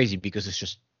drives me crazy because it's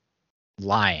just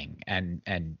lying and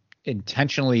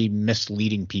intentionally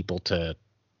misleading people to.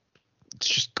 It's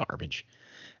just garbage.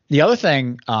 The other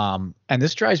thing, and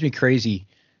this drives me crazy,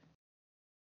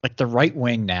 like the right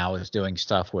wing now is doing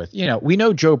stuff with, we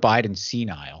know Joe Biden's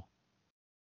senile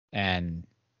and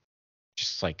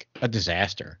just like a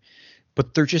disaster,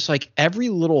 but they're just like every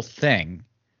little thing,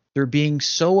 they're being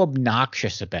so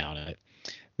obnoxious about it,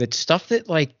 that stuff that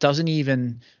like doesn't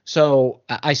even. So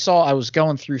I was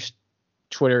going through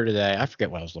Twitter today. I forget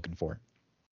what I was looking for.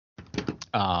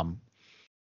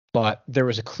 But there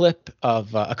was a clip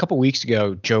of a couple weeks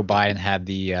ago. Joe Biden had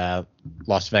the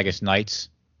Las Vegas Knights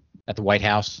at the White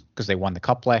House because they won the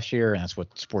cup last year, and that's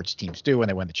what sports teams do when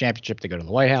they win the championship. They go to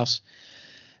the White House,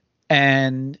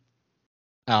 and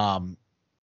Joe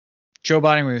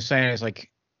Biden was saying, it's like,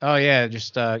 oh yeah,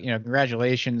 just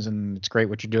congratulations, and it's great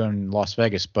what you're doing in Las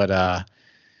Vegas, but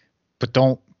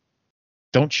don't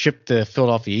ship the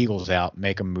Philadelphia Eagles out,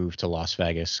 make them move to Las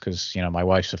Vegas, because my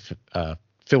wife's a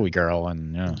Philly girl,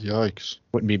 and yikes,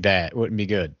 wouldn't be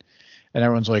good. And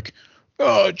everyone's like,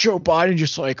 oh, Joe Biden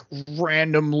just like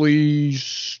randomly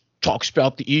talks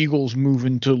about the Eagles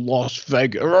moving to Las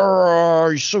Vegas.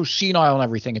 He's so senile and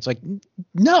everything. It's like,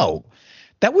 no,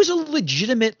 that was a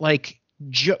legitimate like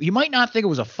joke. You might not think it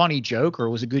was a funny joke or it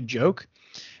was a good joke,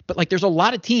 but like there's a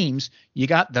lot of teams. You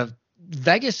got the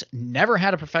Vegas never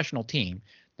had a professional team.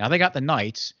 Now they got the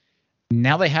Knights.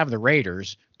 Now they have the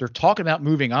Raiders. They're talking about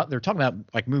moving up. They're talking about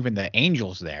like moving the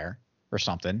Angels there or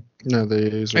something. No,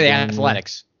 the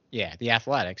Athletics. Yeah, the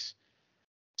Athletics.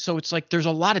 So it's like there's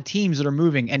a lot of teams that are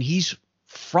moving, and he's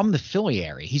from the Philly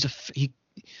area.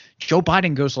 Joe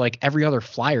Biden goes to like every other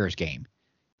Flyers game.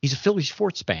 He's a Philly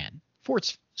sports fan.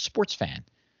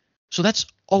 So that's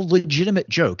a legitimate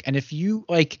joke. And if you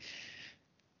like,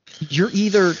 you're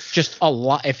either just a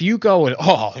lot. If you go and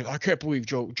I can't believe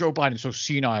Joe Biden's so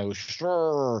senile,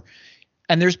 sure.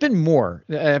 And there's been more.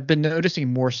 I've been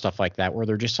noticing more stuff like that where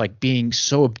they're just like being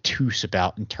so obtuse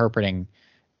about interpreting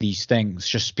these things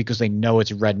just because they know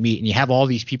it's red meat, and you have all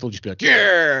these people just be like,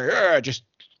 yeah, just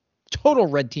total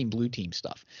red team, blue team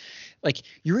stuff. Like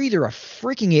you're either a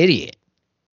freaking idiot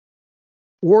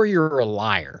or you're a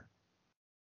liar.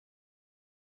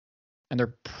 And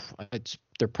they're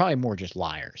probably more just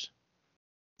liars.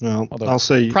 Well, I'll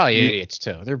say probably idiots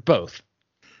too. They're both.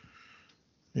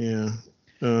 Yeah.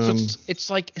 So it's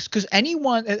like, it's because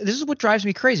anyone, this is what drives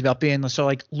me crazy about being so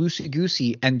like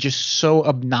loosey-goosey and just so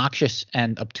obnoxious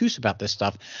and obtuse about this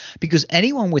stuff, because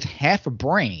anyone with half a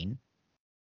brain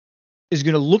is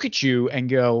going to look at you and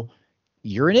go,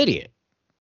 you're an idiot.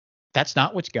 That's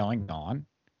not what's going on.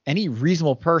 Any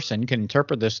reasonable person can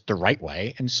interpret this the right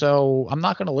way, and so I'm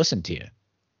not going to listen to you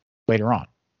later on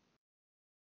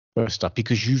with stuff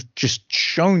because you've just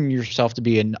shown yourself to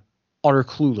be an utter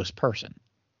clueless person.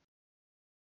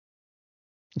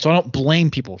 So I don't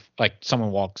blame people. Like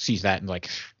someone sees that and like,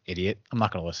 idiot, I'm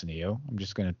not going to listen to you. I'm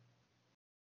just going to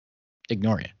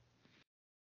ignore you.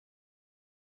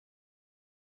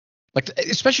 Like,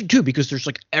 especially too, because there's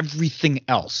like everything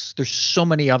else. There's so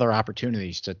many other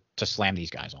opportunities to slam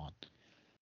these guys on.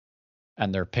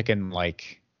 And they're picking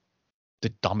like the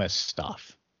dumbest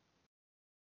stuff.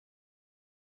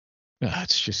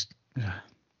 It's just. All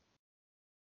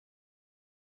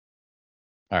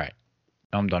right.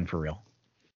 I'm done for real.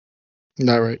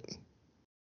 All right.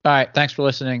 All right. Thanks for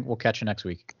listening. We'll catch you next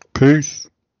week. Peace.